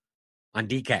 On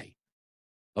DK.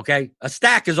 Okay, a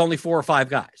stack is only 4 or 5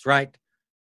 guys, right?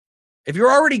 If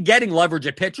you're already getting leverage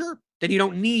at pitcher, then you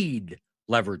don't need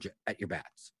leverage at your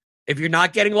bats. If you're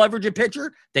not getting leverage at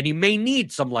pitcher, then you may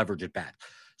need some leverage at bat.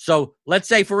 So let's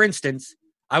say, for instance,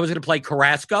 I was going to play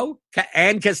Carrasco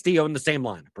and Castillo in the same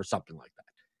lineup or something like that,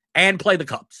 and play the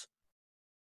Cubs.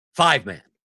 5-man.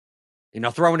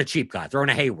 Throw in a cheap guy, throw in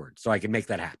a Hayward so I can make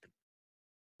that happen.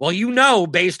 Well,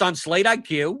 based on Slate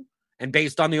IQ, and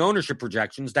based on the ownership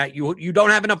projections that you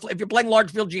don't have enough. If you're playing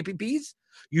large field GPPs,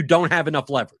 you don't have enough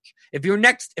leverage. If your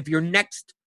next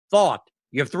thought,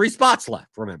 you have 3 spots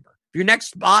left, remember. If your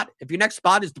next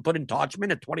spot is to put in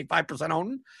Tauchman at 25%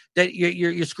 owned, that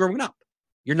you're screwing up.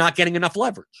 You're not getting enough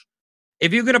leverage.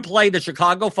 If you're going to play the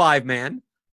Chicago 5-man,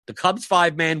 the Cubs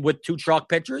 5-man with 2 chalk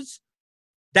pitchers,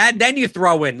 then you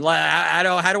throw in,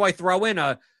 how do I throw in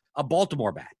a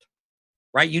Baltimore bat,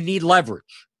 right? You need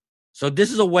leverage. So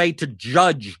this is a way to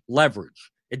judge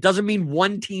leverage. It doesn't mean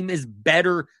one team is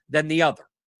better than the other,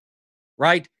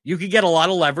 right? You could get a lot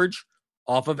of leverage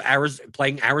off of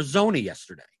playing Arizona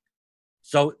yesterday.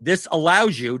 So this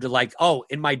allows you to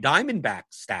in my Diamondback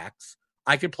stacks,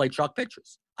 I could play chalk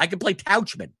pitchers. I could play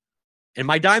Tauchman in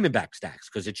my Diamondback stacks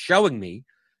because it's showing me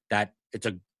that it's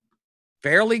a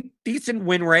fairly decent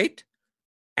win rate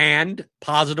and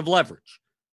positive leverage.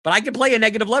 But I can play a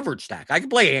negative leverage stack. I can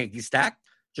play a Yankee stack.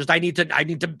 Just I need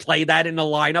to play that in a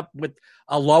lineup with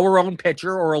a lower owned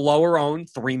pitcher or a lower owned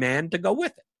 3-man to go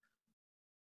with it.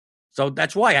 So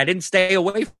that's why I didn't stay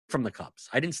away from the Cubs.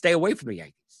 I didn't stay away from the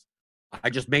Yankees. I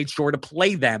just made sure to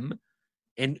play them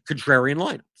in contrarian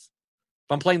lineups.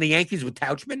 If I'm playing the Yankees with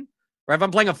Tauchman, or if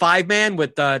I'm playing a 5-man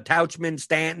with Tauchman,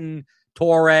 Stanton,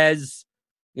 Torres,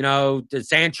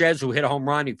 Sanchez, who hit a home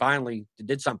run. He finally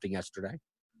did something yesterday.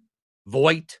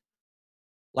 Voit.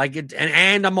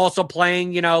 And I'm also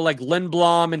playing,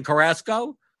 Lindblom and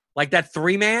Carrasco. Like that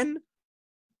 3-man.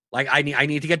 I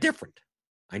need to get different.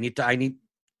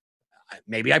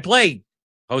 Maybe I play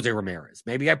Jose Ramirez.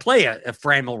 Maybe I play a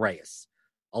Franmil Reyes,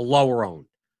 a lower owned.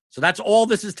 So that's all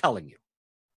this is telling you.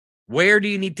 Where do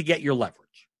you need to get your leverage?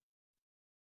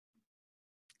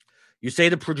 You say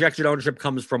the projected ownership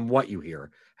comes from what you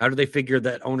hear. How do they figure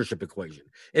that ownership equation?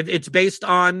 It's based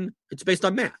on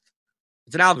math.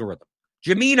 It's an algorithm.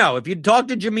 Jamino, if you talk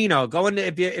to Jamino,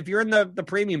 if you're in the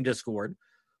premium Discord,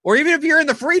 or even if you're in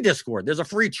the free Discord, there's a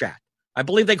free chat. I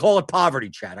believe they call it poverty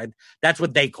chat. That's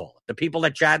what they call it. The people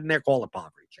that chat in there call it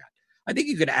poverty chat. I think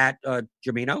you could add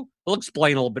Jamino. He'll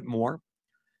explain a little bit more.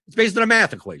 It's based on a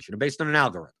math equation, based on an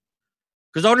algorithm.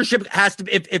 Because ownership has to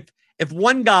be, if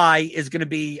one guy is going to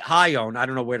be high owned, I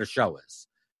don't know where the show is.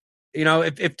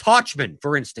 If Tauchman,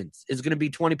 for instance, is going to be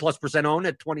 20+% owned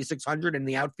at 2,600 in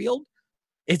the outfield,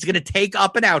 it's going to take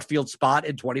up an outfield spot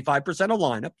in 25% of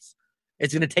lineups.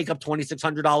 It's going to take up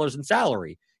 $2,600 in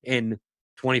salary in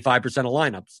 25% of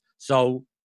lineups. So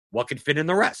what could fit in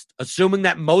the rest? Assuming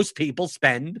that most people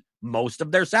spend most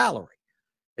of their salary.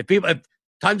 If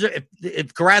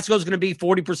Carrasco is going to be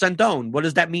 40% owned, what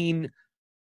does that mean?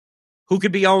 Who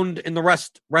could be owned in the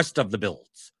rest of the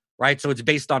builds, right? So it's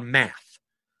based on math,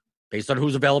 based on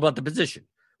who's available at the position.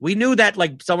 We knew that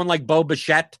someone like Bo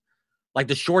Bichette, the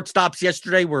shortstops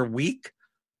yesterday were weak.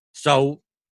 So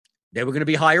they were going to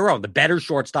be higher owned. The better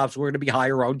shortstops were going to be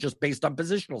higher owned just based on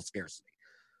positional scarcity.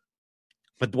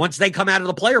 But once they come out of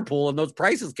the player pool and those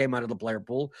prices came out of the player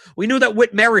pool, we knew that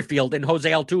Whit Merrifield and Jose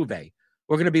Altuve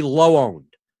were going to be low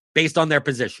owned based on their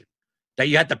position. That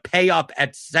you had to pay up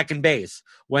at second base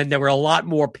when there were a lot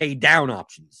more pay down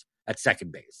options at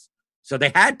second base. So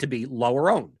they had to be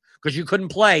lower owned because you couldn't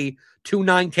play 2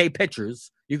 9K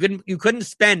pitchers. You couldn't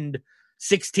spend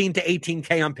 16 to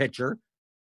 18K on pitcher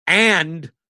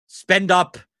and spend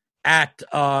up at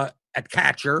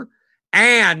catcher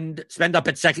and spend up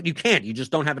at second. You can't. You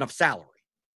just don't have enough salary.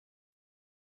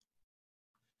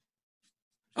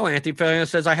 Oh, Anthony Ferreira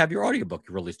says, I have your audiobook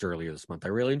you released earlier this month. I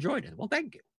really enjoyed it. Well,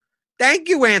 thank you. Thank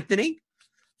you, Anthony.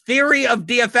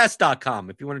 Theoryofdfs.com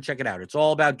if you want to check it out. It's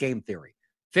all about game theory.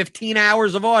 15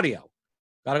 hours of audio.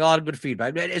 Got a lot of good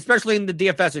feedback, especially in the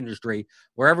DFS industry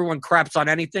where everyone craps on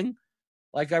anything.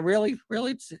 I really,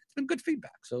 it's been good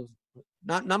feedback. So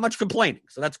not much complaining.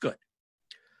 So that's good.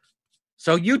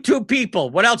 So YouTube people,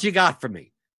 what else you got for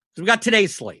me? So we got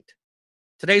today's slate.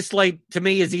 Today's slate to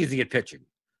me is easy at pitching.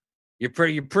 You're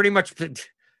pretty much,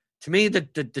 to me,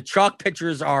 the chalk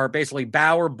pitchers are basically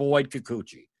Bauer, Boyd,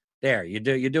 Kikuchi. There,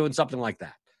 you're doing something like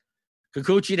that.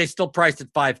 Kikuchi, they still priced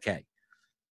at $5K.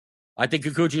 I think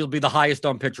Kikuchi will be the highest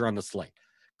owned pitcher on the slate.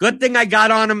 Good thing I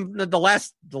got on him the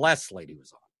last slate he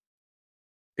was on.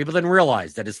 People didn't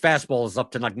realize that his fastball is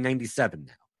up to 97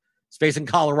 now. He's facing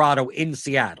Colorado in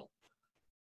Seattle.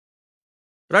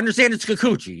 But understand it's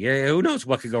Kikuchi. Yeah, who knows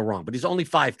what could go wrong, but he's only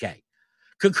 $5K.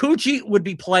 Kikuchi would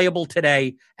be playable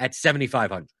today at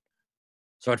 $7,500.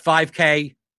 So at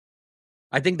 $5K,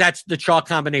 I think that's the chalk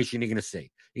combination you're going to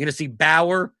see. You're going to see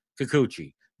Bauer,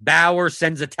 Kikuchi. Bauer,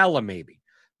 Senzatella maybe.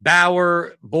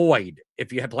 Bauer, Boyd,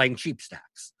 if you're playing cheap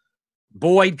stacks.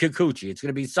 Boyd, Kikuchi. It's going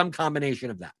to be some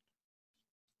combination of that.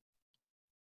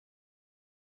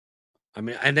 I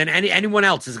mean, and then anyone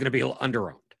else is going to be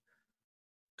under-owned.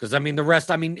 Because, I mean, the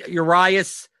rest, I mean,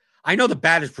 Urias, I know the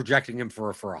bat is projecting him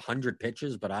for 100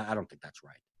 pitches, but I don't think that's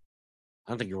right.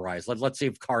 I don't think Urias. Let's see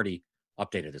if Cardi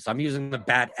updated this. I'm using the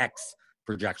bat X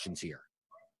projections here.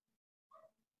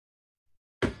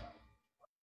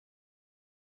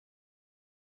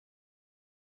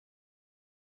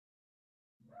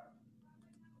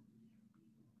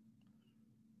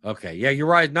 Okay, yeah,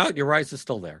 Urias. No, Urias is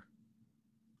still there.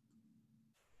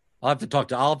 I'll have to talk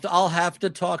to. I'll have to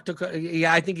talk to.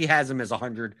 Yeah, I think he has him as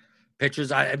 100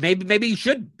 pitches. Maybe he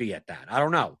should be at that. I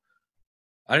don't know.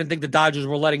 I didn't think the Dodgers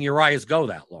were letting Urias go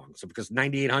that long. So because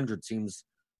 9,800 seems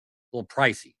a little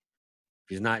pricey. If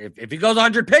he's not, if he goes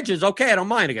 100 pitches, okay, I don't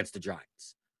mind against the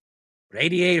Giants. But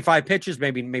 80, 85 pitches,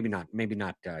 maybe not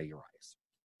Urias.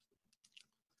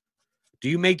 Do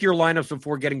you make your lineups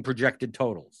before getting projected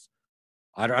totals?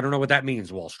 I don't know what that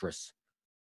means, Wallstris.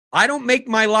 I don't make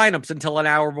my lineups until an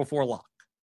hour before lock.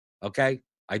 Okay?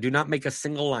 I do not make a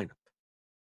single lineup.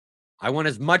 I want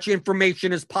as much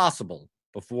information as possible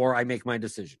before I make my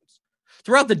decisions.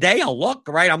 Throughout the day, I'll look,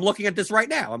 right? I'm looking at this right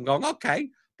now. I'm going, okay,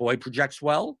 Boyd projects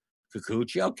well.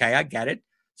 Kikuchi, okay, I get it.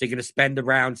 So you're going to spend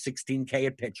around $16K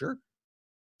at pitcher.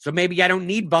 So maybe I don't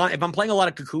need if I'm playing a lot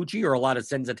of Kikuchi or a lot of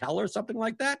Senzatella or something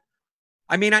like that,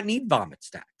 I may not need vomit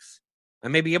stacks. I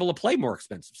may be able to play more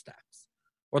expensive stacks.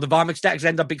 Or the vomit stacks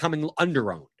end up becoming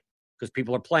under-owned because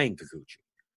people are playing Kikuchi.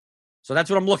 So that's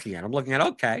what I'm looking at. I'm looking at,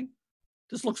 okay,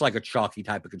 this looks like a chalky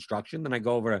type of construction. Then I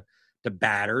go over to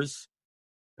batters.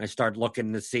 And I start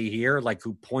looking to see here, like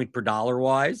who point per dollar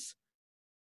wise.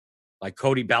 Like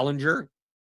Cody Bellinger,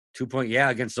 2 point,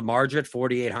 against the Margit,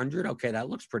 4,800. Okay, that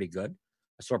looks pretty good.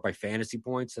 I sort by fantasy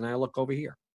points, and I look over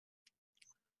here.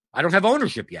 I don't have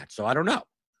ownership yet, so I don't know.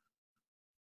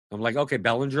 I'm like, okay,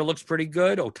 Bellinger looks pretty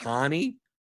good. Ohtani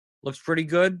looks pretty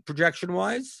good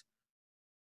projection-wise.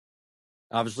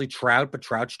 Obviously, Trout, but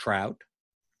Trout's Trout.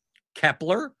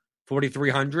 Kepler,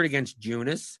 4,300 against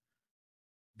Junis.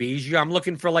 Bijou, I'm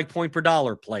looking for like point per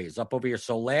dollar plays. Up over here,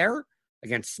 Soler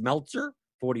against Smeltzer,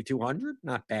 4,200.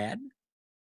 Not bad.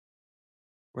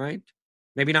 Right?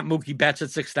 Maybe not Mookie Betts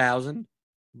at 6,000,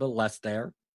 but less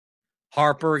there.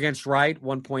 Harper against Wright,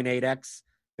 1.8x.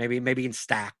 Maybe in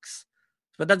stacks.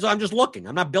 But that's I'm just looking.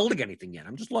 I'm not building anything yet.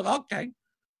 I'm just looking, okay.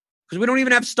 Because we don't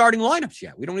even have starting lineups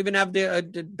yet. We don't even have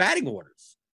the batting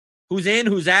orders. Who's in,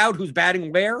 who's out, who's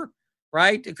batting where,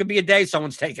 right? It could be a day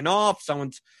someone's taken off,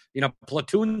 someone's,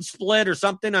 platoon split or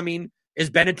something. I mean, is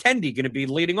Benintendi going to be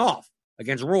leading off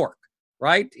against Rourke,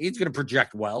 right? He's going to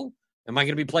project well. Am I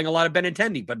going to be playing a lot of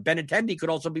Benintendi? But Benintendi could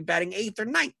also be batting 8th or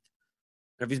 9th. And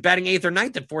if he's batting 8th or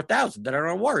 9th at 4,000, then I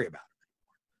don't worry about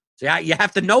it. So you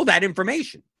have to know that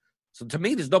information. So to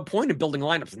me, there's no point in building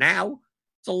lineups now.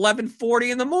 It's 11:40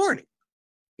 in the morning.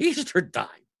 Eastern time.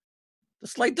 The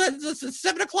slate, it's a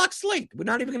 7 o'clock slate. We're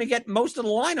not even going to get most of the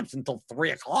lineups until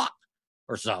 3 o'clock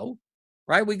or so,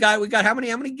 right? We got how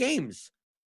many games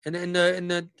in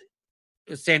the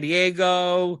San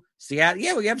Diego, Seattle?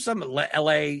 Yeah, we have some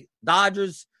LA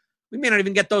Dodgers. We may not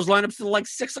even get those lineups till like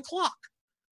 6 o'clock.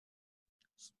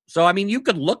 So I mean, you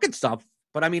could look at stuff,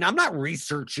 but I mean, I'm not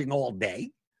researching all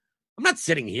day. I'm not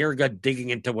sitting here digging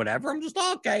into whatever. I'm just,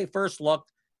 okay, first look,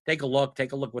 take a look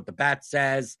what the bat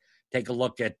says, take a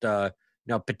look at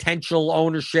potential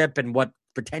ownership and what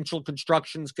potential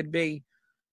constructions could be,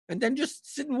 and then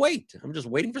just sit and wait. I'm just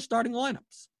waiting for starting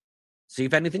lineups. See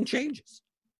if anything changes.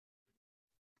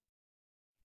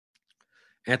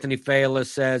 Anthony Fela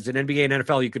says, in NBA and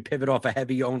NFL, you could pivot off a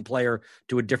heavy-owned player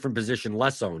to a different position,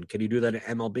 less owned. Can you do that in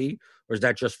MLB, or is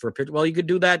that just for pitch? Well, you could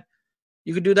do that.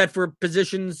 You could do that for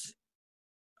positions.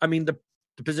 I mean, the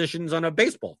positions on a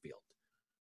baseball field,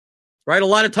 right? A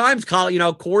lot of times,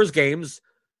 Coors games,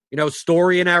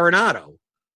 Story and Arenado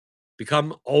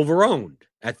become over-owned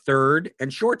at third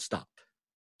and shortstop.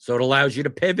 So it allows you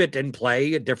to pivot and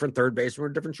play a different third baseman or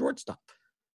a different shortstop.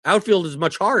 Outfield is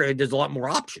much harder. There's a lot more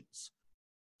options.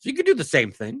 So you could do the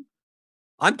same thing.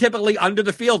 I'm typically under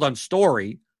the field on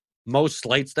Story, most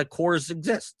slates that Coors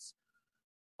exists.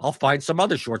 I'll find some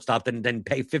other shortstop and then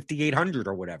pay $5,800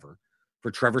 or whatever for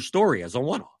Trevor Story as a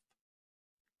one-off.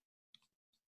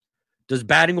 Does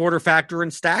batting order factor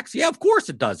in stacks? Yeah, of course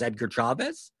it does, Edgar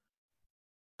Chavez.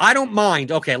 I don't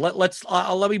mind. Okay, let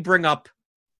me bring up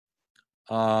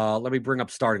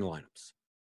starting lineups.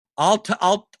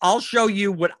 I'll show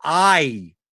you what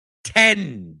I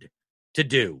tend to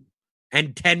do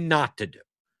and tend not to do.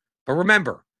 But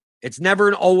remember, it's never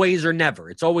an always or never.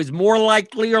 It's always more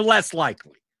likely or less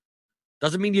likely.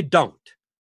 Doesn't mean you don't.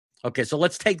 Okay, so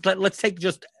let's take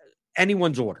just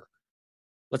anyone's order.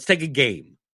 Let's take a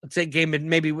game. Let's say a game,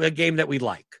 maybe a game that we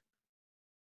like.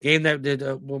 Game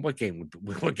that what game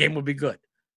would be good?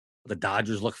 The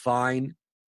Dodgers look fine.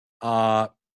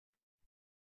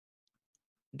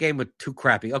 Game with too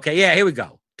crappy. Okay, yeah, here we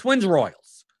go. Twins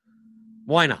Royals.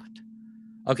 Why not?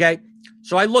 Okay,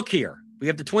 so I look here. We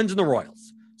have the Twins and the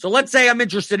Royals. So let's say I'm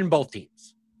interested in both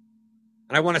teams,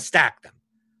 and I want to stack them.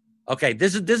 Okay,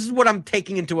 this is what I'm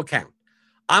taking into account.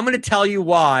 I'm going to tell you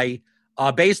why,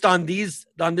 based on these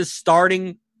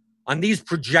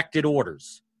projected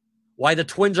orders, why the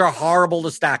Twins are horrible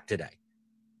to stack today.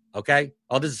 Okay.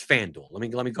 Oh, this is FanDuel. Let me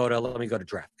go to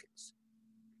DraftKings.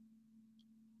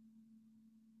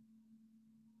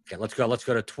 Okay, let's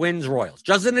go to Twins Royals.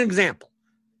 Just as an example.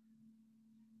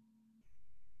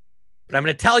 But I'm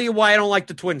going to tell you why I don't like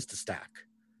the Twins to stack.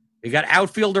 You got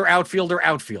outfielder.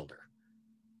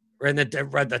 And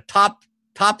the top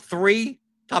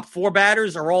four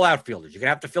batters are all outfielders. You're going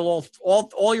to have to fill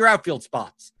all your outfield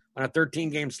spots on a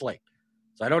 13-game slate.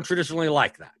 So I don't traditionally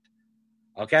like that.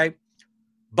 Okay?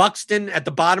 Buxton at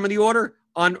the bottom of the order.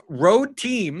 On road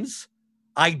teams,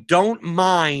 I don't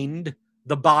mind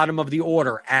the bottom of the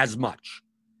order as much,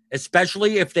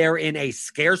 especially if they're in a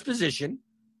scarce position,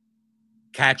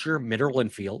 catcher, middle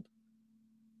infield,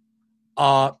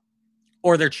 or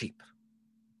they're cheap.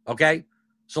 Okay?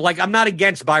 So, I'm not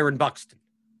against Byron Buxton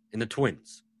in the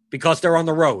Twins because they're on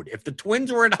the road. If the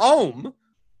Twins were at home,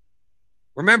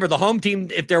 remember, the home team,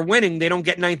 if they're winning, they don't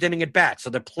get ninth inning at bat. So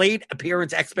the plate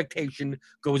appearance expectation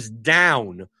goes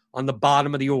down on the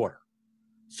bottom of the order.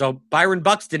 So Byron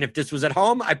Buxton, if this was at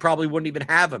home, I probably wouldn't even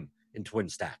have him in Twin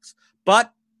stacks.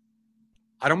 But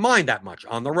I don't mind that much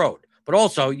on the road. But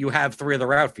also, you have three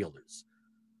other outfielders.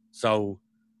 So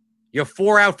you have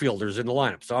four outfielders in the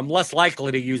lineup. So I'm less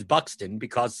likely to use Buxton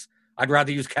because I'd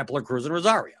rather use Kepler, Cruz, and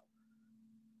Rosario.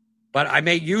 But I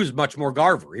may use much more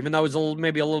Garver, even though it's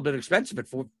maybe a little bit expensive at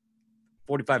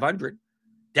 $4,500.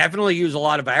 Definitely use a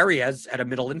lot of Arias at a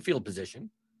middle infield position.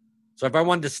 So if I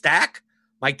wanted to stack,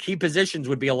 my key positions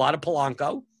would be a lot of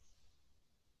Polanco,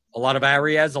 a lot of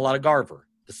Arias, a lot of Garver,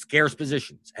 the scarce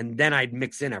positions. And then I'd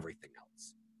mix in everything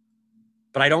else.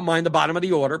 But I don't mind the bottom of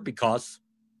the order because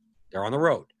they're on the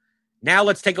road. Now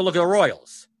let's take a look at the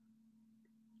Royals.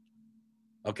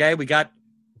 Okay, we got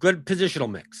good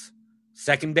positional mix.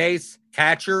 Second base,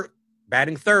 catcher,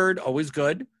 batting third, always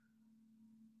good.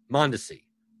 Mondesi.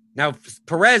 Now, if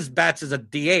Perez bats as a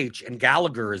DH and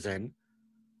Gallagher is in,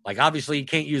 obviously you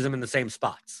can't use them in the same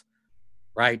spots,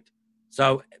 right?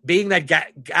 So being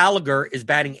that Gallagher is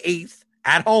batting eighth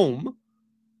at home,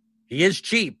 he is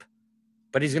cheap,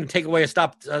 but he's going to take away a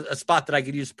spot that I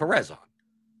could use Perez on.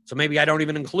 So maybe I don't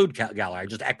even include Gallagher. I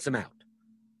just X him out.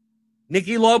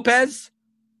 Nicky Lopez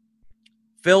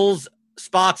fills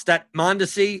spots that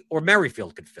Mondesi or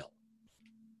Merrifield could fill.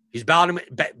 He's batting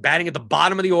at the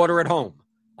bottom of the order at home.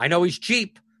 I know he's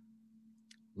cheap.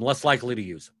 I'm less likely to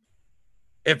use him.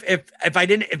 If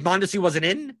Mondesi wasn't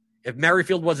in, if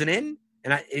Merrifield wasn't in,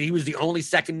 and he was the only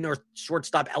second or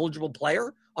shortstop eligible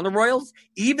player on the Royals,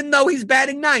 even though he's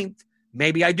batting ninth,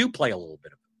 maybe I do play a little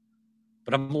bit of it.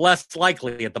 But I'm less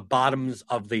likely at the bottoms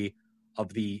of the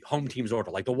home team's order,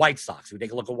 like the White Sox. If we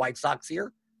take a look at White Sox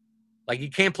here, you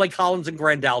can't play Collins and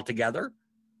Grandal together.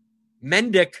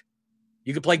 Mendick,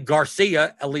 you could play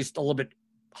Garcia at least a little bit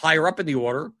higher up in the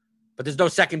order, but there's no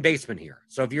second baseman here.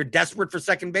 So if you're desperate for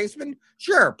second baseman,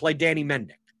 sure, play Danny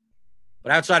Mendick.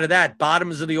 But outside of that,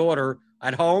 bottoms of the order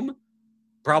at home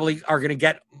probably are going to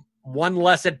get one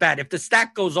less at bat. If the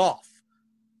stack goes off,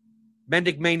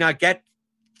 Mendick may not get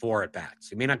 4 at bats.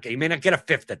 He may not get a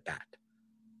 5th at bat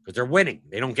because they're winning.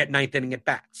 They don't get ninth inning at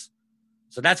bats.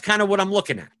 So that's kind of what I'm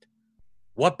looking at.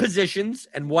 What positions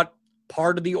and what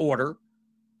part of the order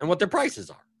and what their prices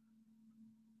are.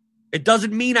 It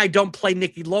doesn't mean I don't play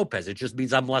Nicky Lopez. It just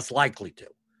means I'm less likely to.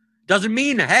 Doesn't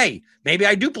mean, hey, maybe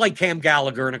I do play Cam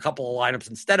Gallagher in a couple of lineups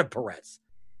instead of Perez.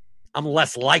 I'm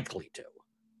less likely to.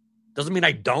 Doesn't mean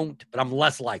I don't, but I'm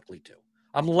less likely to.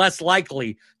 I'm less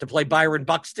likely to play Byron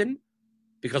Buxton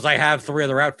because I have 3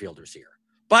 other outfielders here.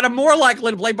 But I'm more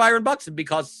likely to play Byron Buxton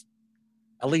because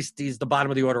at least he's the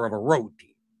bottom of the order of a road team.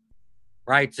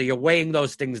 Right? So you're weighing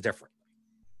those things differently.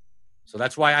 So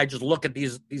that's why I just look at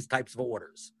these types of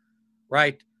orders.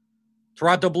 Right?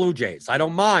 Toronto Blue Jays. I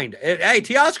don't mind. Hey,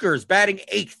 Teoscar is batting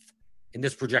 8th in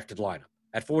this projected lineup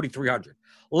at 4,300.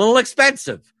 A little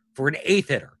expensive for an 8th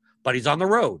hitter, but he's on the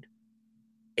road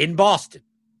in Boston.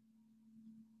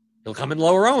 He'll come in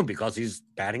lower owned because he's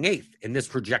batting 8th in this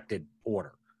projected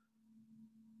order.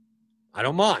 I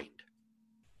don't mind.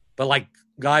 But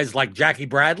guys like Jackie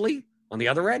Bradley on the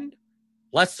other end,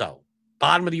 less so.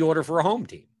 Bottom of the order for a home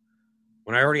team.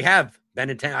 When I already have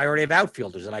Benintendi, I already have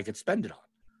outfielders that I could spend it on.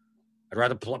 I'd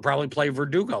rather probably play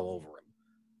Verdugo over him.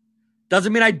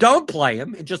 Doesn't mean I don't play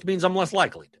him. It just means I'm less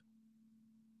likely to.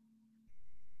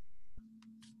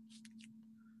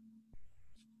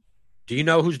 Do you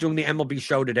know who's doing the MLB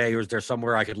show today, or is there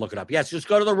somewhere I could look it up? Yes, just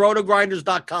go to the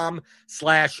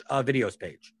rotogrinders.com/videos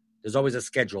page. There's always a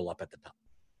schedule up at the top.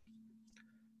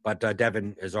 But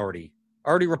Devin has already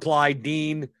replied.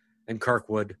 Dean and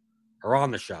Kirkwood are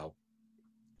on the show.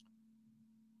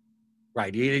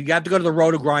 Right. You have to go to the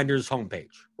Rotogrinders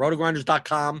homepage,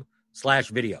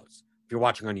 rotogrinders.com/videos if you're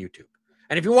watching on YouTube.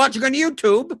 And if you're watching on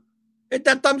YouTube, hit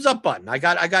that thumbs up button. I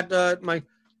got my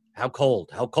how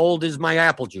cold is my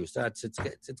apple juice? It's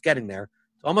getting there.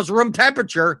 It's almost room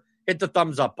temperature. Hit the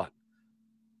thumbs up button.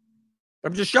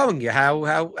 I'm just showing you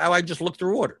how I just look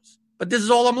through orders. But this is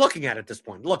all I'm looking at this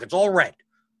point. Look, it's all red.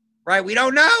 Right? We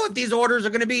don't know if these orders are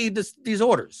going to be these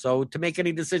orders. So to make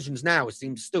any decisions now, it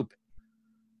seems stupid.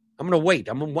 I'm going to wait.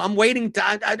 I'm waiting to.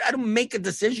 I don't make a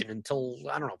decision until,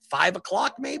 I don't know, 5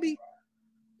 o'clock maybe.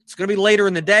 It's going to be later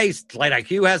in the day. Light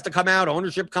IQ has to come out.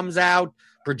 Ownership comes out.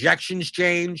 Projections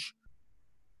change.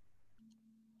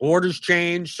 Orders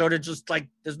change. So there's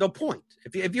no point.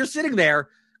 If you're sitting there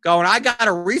going, I got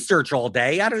to research all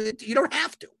day, you don't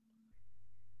have to.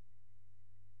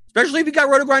 Especially if you got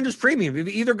Rotogrinders Premium.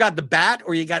 If you either got the BAT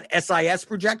or you got SIS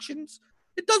projections,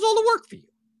 it does all the work for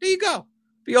you. There you go.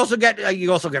 You also get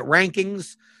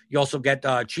rankings. You also get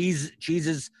Cheese's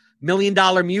 $1 Million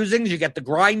Musings. You get the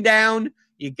grind down.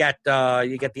 You get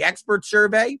the expert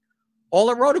survey. All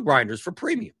at Rotogrinders for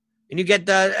premium, and you get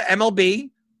the MLB,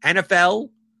 NFL,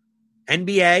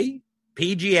 NBA,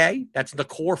 PGA. That's the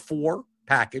core 4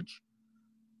 package.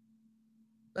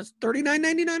 That's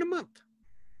 $39.99 a month.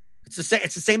 It's the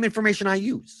same information I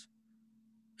use.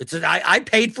 I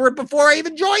paid for it before I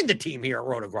even joined the team here at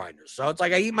Rotogrinders. So it's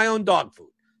like I eat my own dog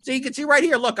food. So you can see right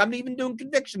here, look, I'm even doing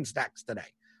conviction stacks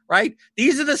today, right?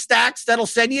 These are the stacks that'll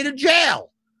send you to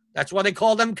jail. That's why they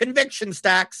call them conviction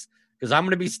stacks, because I'm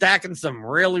going to be stacking some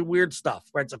really weird stuff.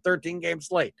 Right? It's a 13-game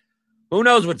slate. Who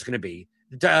knows what it's going to be?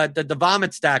 The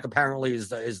vomit stack apparently is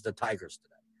the Tigers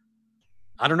today.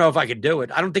 I don't know if I could do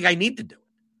it. I don't think I need to do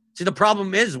it. See, the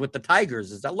problem is with the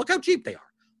Tigers is that look how cheap they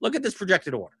are. Look at this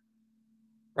projected order.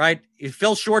 Right? You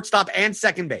fill shortstop and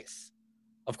second base.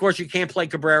 Of course, you can't play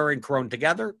Cabrera and Cron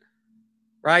together.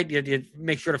 Right? You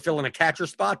make sure to fill in a catcher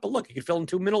spot. But look, you can fill in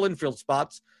 2 middle infield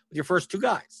spots with your first 2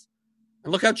 guys.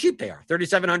 And look how cheap they are.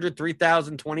 $3,700,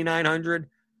 $3,000, $2,900.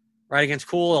 Right against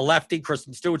Cool, a lefty.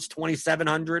 Kristen Stewart's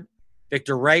 $2,700.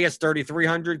 Victor Reyes,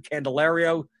 $3,300.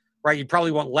 Candelario. Right? You probably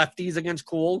want lefties against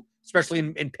Cool, especially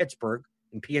in Pittsburgh,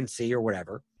 in PNC or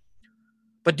whatever.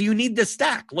 But do you need this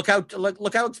stack? Look how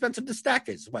expensive the stack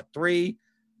is. What, 3?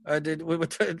 Look at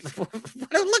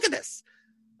this.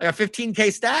 Like a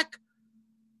 15K stack?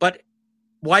 But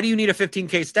why do you need a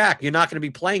 15K stack? You're not going to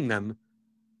be playing them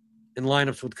in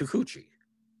lineups with Kikuchi,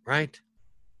 right?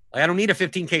 Like I don't need a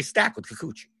 15K stack with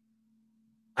Kikuchi.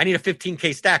 I need a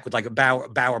 15K stack with like a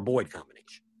Bauer-Boyd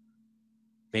combination.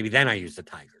 Maybe then I use the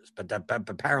Tigers. But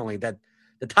apparently that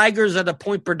the Tigers are the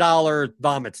point per dollar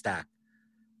vomit stack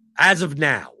as of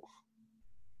now.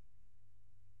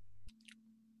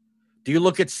 Do you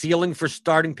look at ceiling for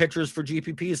starting pitchers for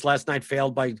GPPs? Last night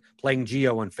failed by playing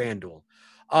Gio on FanDuel.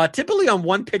 Typically on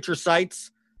one-pitcher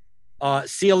sites,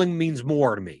 ceiling means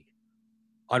more to me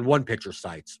on one-pitcher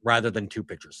sites rather than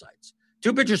two-pitcher sites.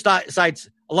 Two-pitcher sites,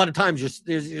 a lot of times,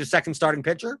 your second starting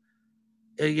pitcher,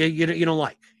 you don't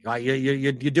like.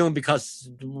 You're doing because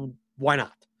why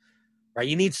not? Right?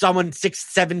 You need someone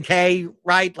 6, 7K,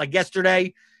 right? Like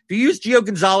yesterday. If you use Gio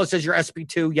Gonzalez as your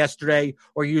SB2 yesterday,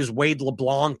 or you use Wade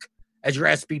LeBlanc as your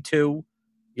SB2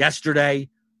 yesterday,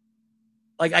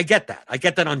 like I get that. I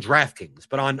get that on DraftKings.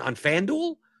 But on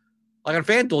FanDuel, like on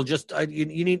FanDuel, just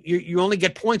you only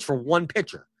get points for one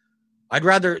pitcher. I'd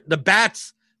rather the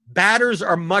batters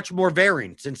are much more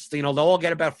varying since they'll all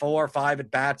get about 4 or 5 at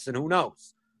bats, and who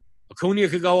knows? Acuna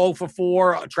could go 0 for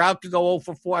 4, Trout could go 0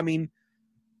 for 4. I mean,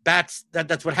 that's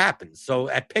what happens. So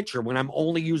at pitcher, when I'm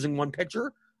only using one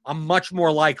pitcher, I'm much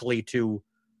more likely to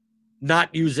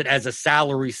not use it as a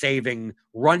salary saving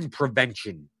run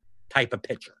prevention type of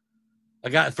pitcher. I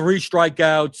got 3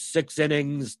 strikeouts, 6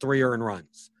 innings, 3 earned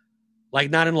runs. Like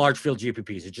not in large field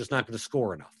GPPs. It's just not going to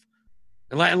score enough.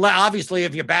 And obviously,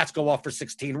 if your bats go off for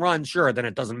 16 runs, sure, then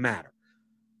it doesn't matter.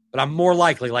 But I'm more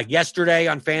likely, like yesterday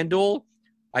on FanDuel,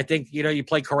 I think you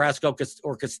play Carrasco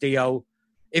or Castillo.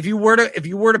 If you were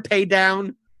to pay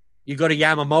down, you go to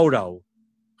Yamamoto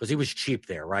because he was cheap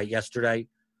there, right? Yesterday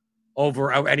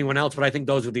over anyone else. But I think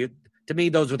those were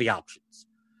the options.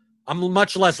 I'm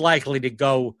much less likely to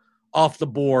go off the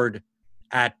board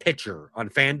at pitcher on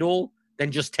FanDuel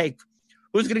than just take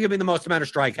who's going to give me the most amount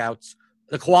of strikeouts,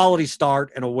 the quality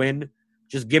start and a win.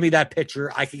 Just give me that pitcher.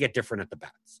 I could get different at the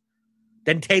bats.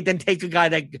 Then take a guy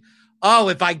that,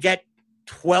 if I get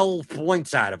 12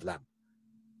 points out of them,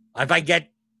 If I get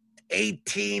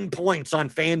 18 points on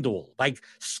FanDuel, if I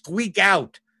squeak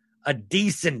out a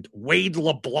decent Wade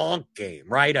LeBlanc game,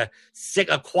 right? A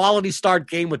quality start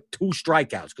game with 2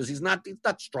 strikeouts, because he's not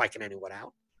striking anyone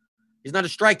out. He's not a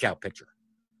strikeout pitcher.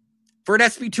 For an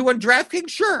SP2 on DraftKings,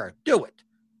 sure, do it.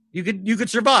 You could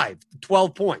survive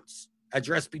 12 points as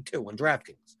your SP2 on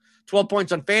DraftKings. 12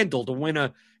 points on FanDuel to win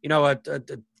a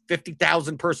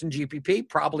 50,000 person GPP,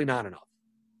 probably not enough.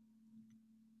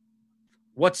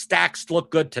 What stacks look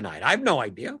good tonight? I have no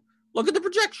idea. Look at the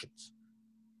projections.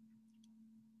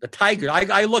 The Tigers.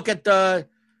 I look at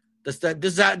this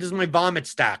is my vomit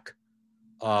stack.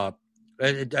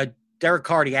 Derek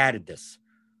Carty added this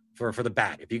for the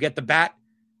bat. If you get the bat,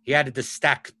 he added this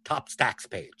top stacks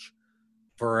page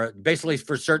for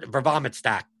vomit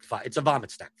stack. It's a vomit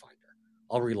stack finder.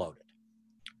 I'll reload it.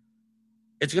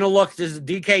 It's going to look, this is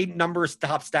DK numbers,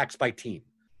 top stacks by team.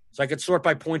 So I could sort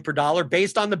by point per dollar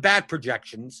based on the bat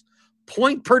projections.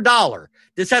 Point per dollar.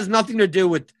 This has nothing to do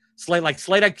with Slate. Like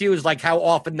Slate IQ is like how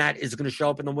often that is going to show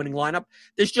up in the winning lineup.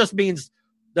 This just means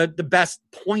the best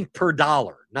point per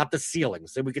dollar, not the ceiling.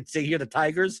 So we could see here the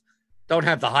Tigers don't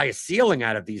have the highest ceiling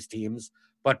out of these teams,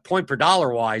 but point per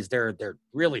dollar wise, they're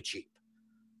really cheap,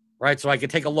 right? So I could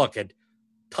take a look at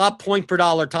top point per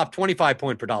dollar, top 25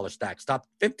 point per dollar stacks, top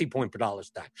 50 point per dollar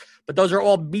stack. But those are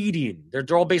all median. They're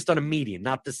all based on a median,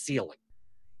 not the ceiling.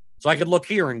 So I could look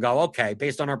here and go, okay,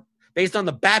 based on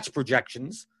the bats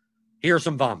projections, here are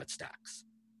some vomit stacks,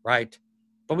 right?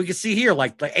 But we can see here,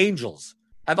 like the Angels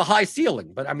have a high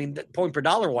ceiling, but I mean, point per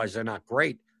dollar wise, they're not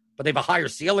great, but they have a higher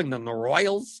ceiling than the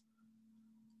Royals.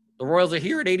 The Royals are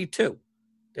here at 82.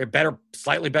 They're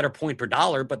slightly better point per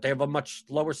dollar, but they have a much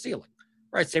lower ceiling,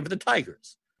 right? Same for the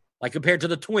Tigers. Like compared to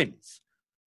the Twins,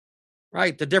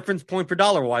 right? The difference point per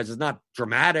dollar wise is not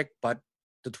dramatic, but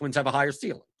the Twins have a higher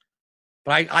ceiling.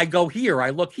 But I go here, I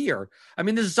look here. I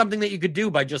mean, this is something that you could do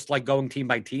by just like going team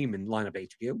by team in lineup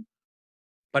HQ.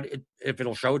 But if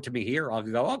it'll show it to me here, I'll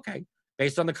go, okay,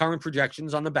 based on the current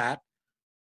projections on the bat,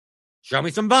 show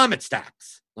me some vomit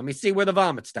stacks. Let me see where the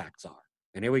vomit stacks are.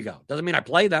 And here we go. Doesn't mean I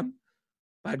play them,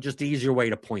 but just the easier way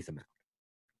to point them out.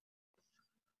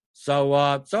 So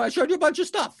I showed you a bunch of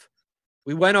stuff.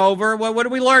 We went over, what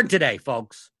did we learn today,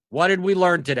 folks? What did we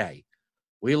learn today?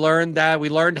 We learned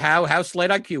how Slate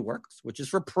IQ works, which is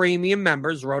for premium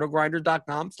members,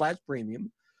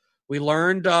 rotogrinders.com/premium. We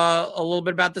learned a little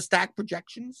bit about the stack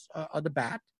projections of the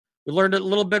bat. We learned a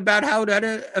little bit about how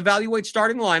to evaluate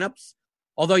starting lineups,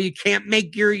 although you can't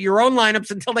make your own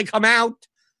lineups until they come out.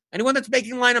 Anyone that's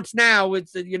making lineups now,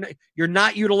 you're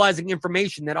not utilizing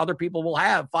information that other people will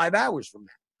have 5 hours from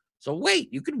now. So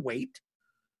wait, you can wait.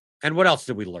 And what else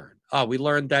did we learn? We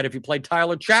learned that if you played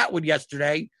Tyler Chatwood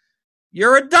yesterday,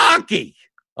 you're a donkey.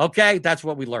 Okay, that's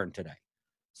what we learned today.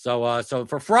 So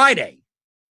for Friday,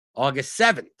 August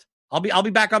 7th, I'll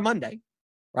be back on Monday,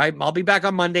 right? I'll be back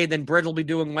on Monday. Then Britt will be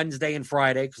doing Wednesday and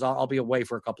Friday because I'll be away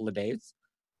for a couple of days.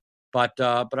 But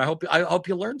I hope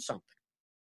you learned something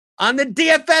on the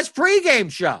DFS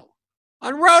pregame show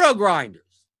on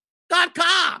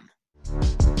rotogrinders.com.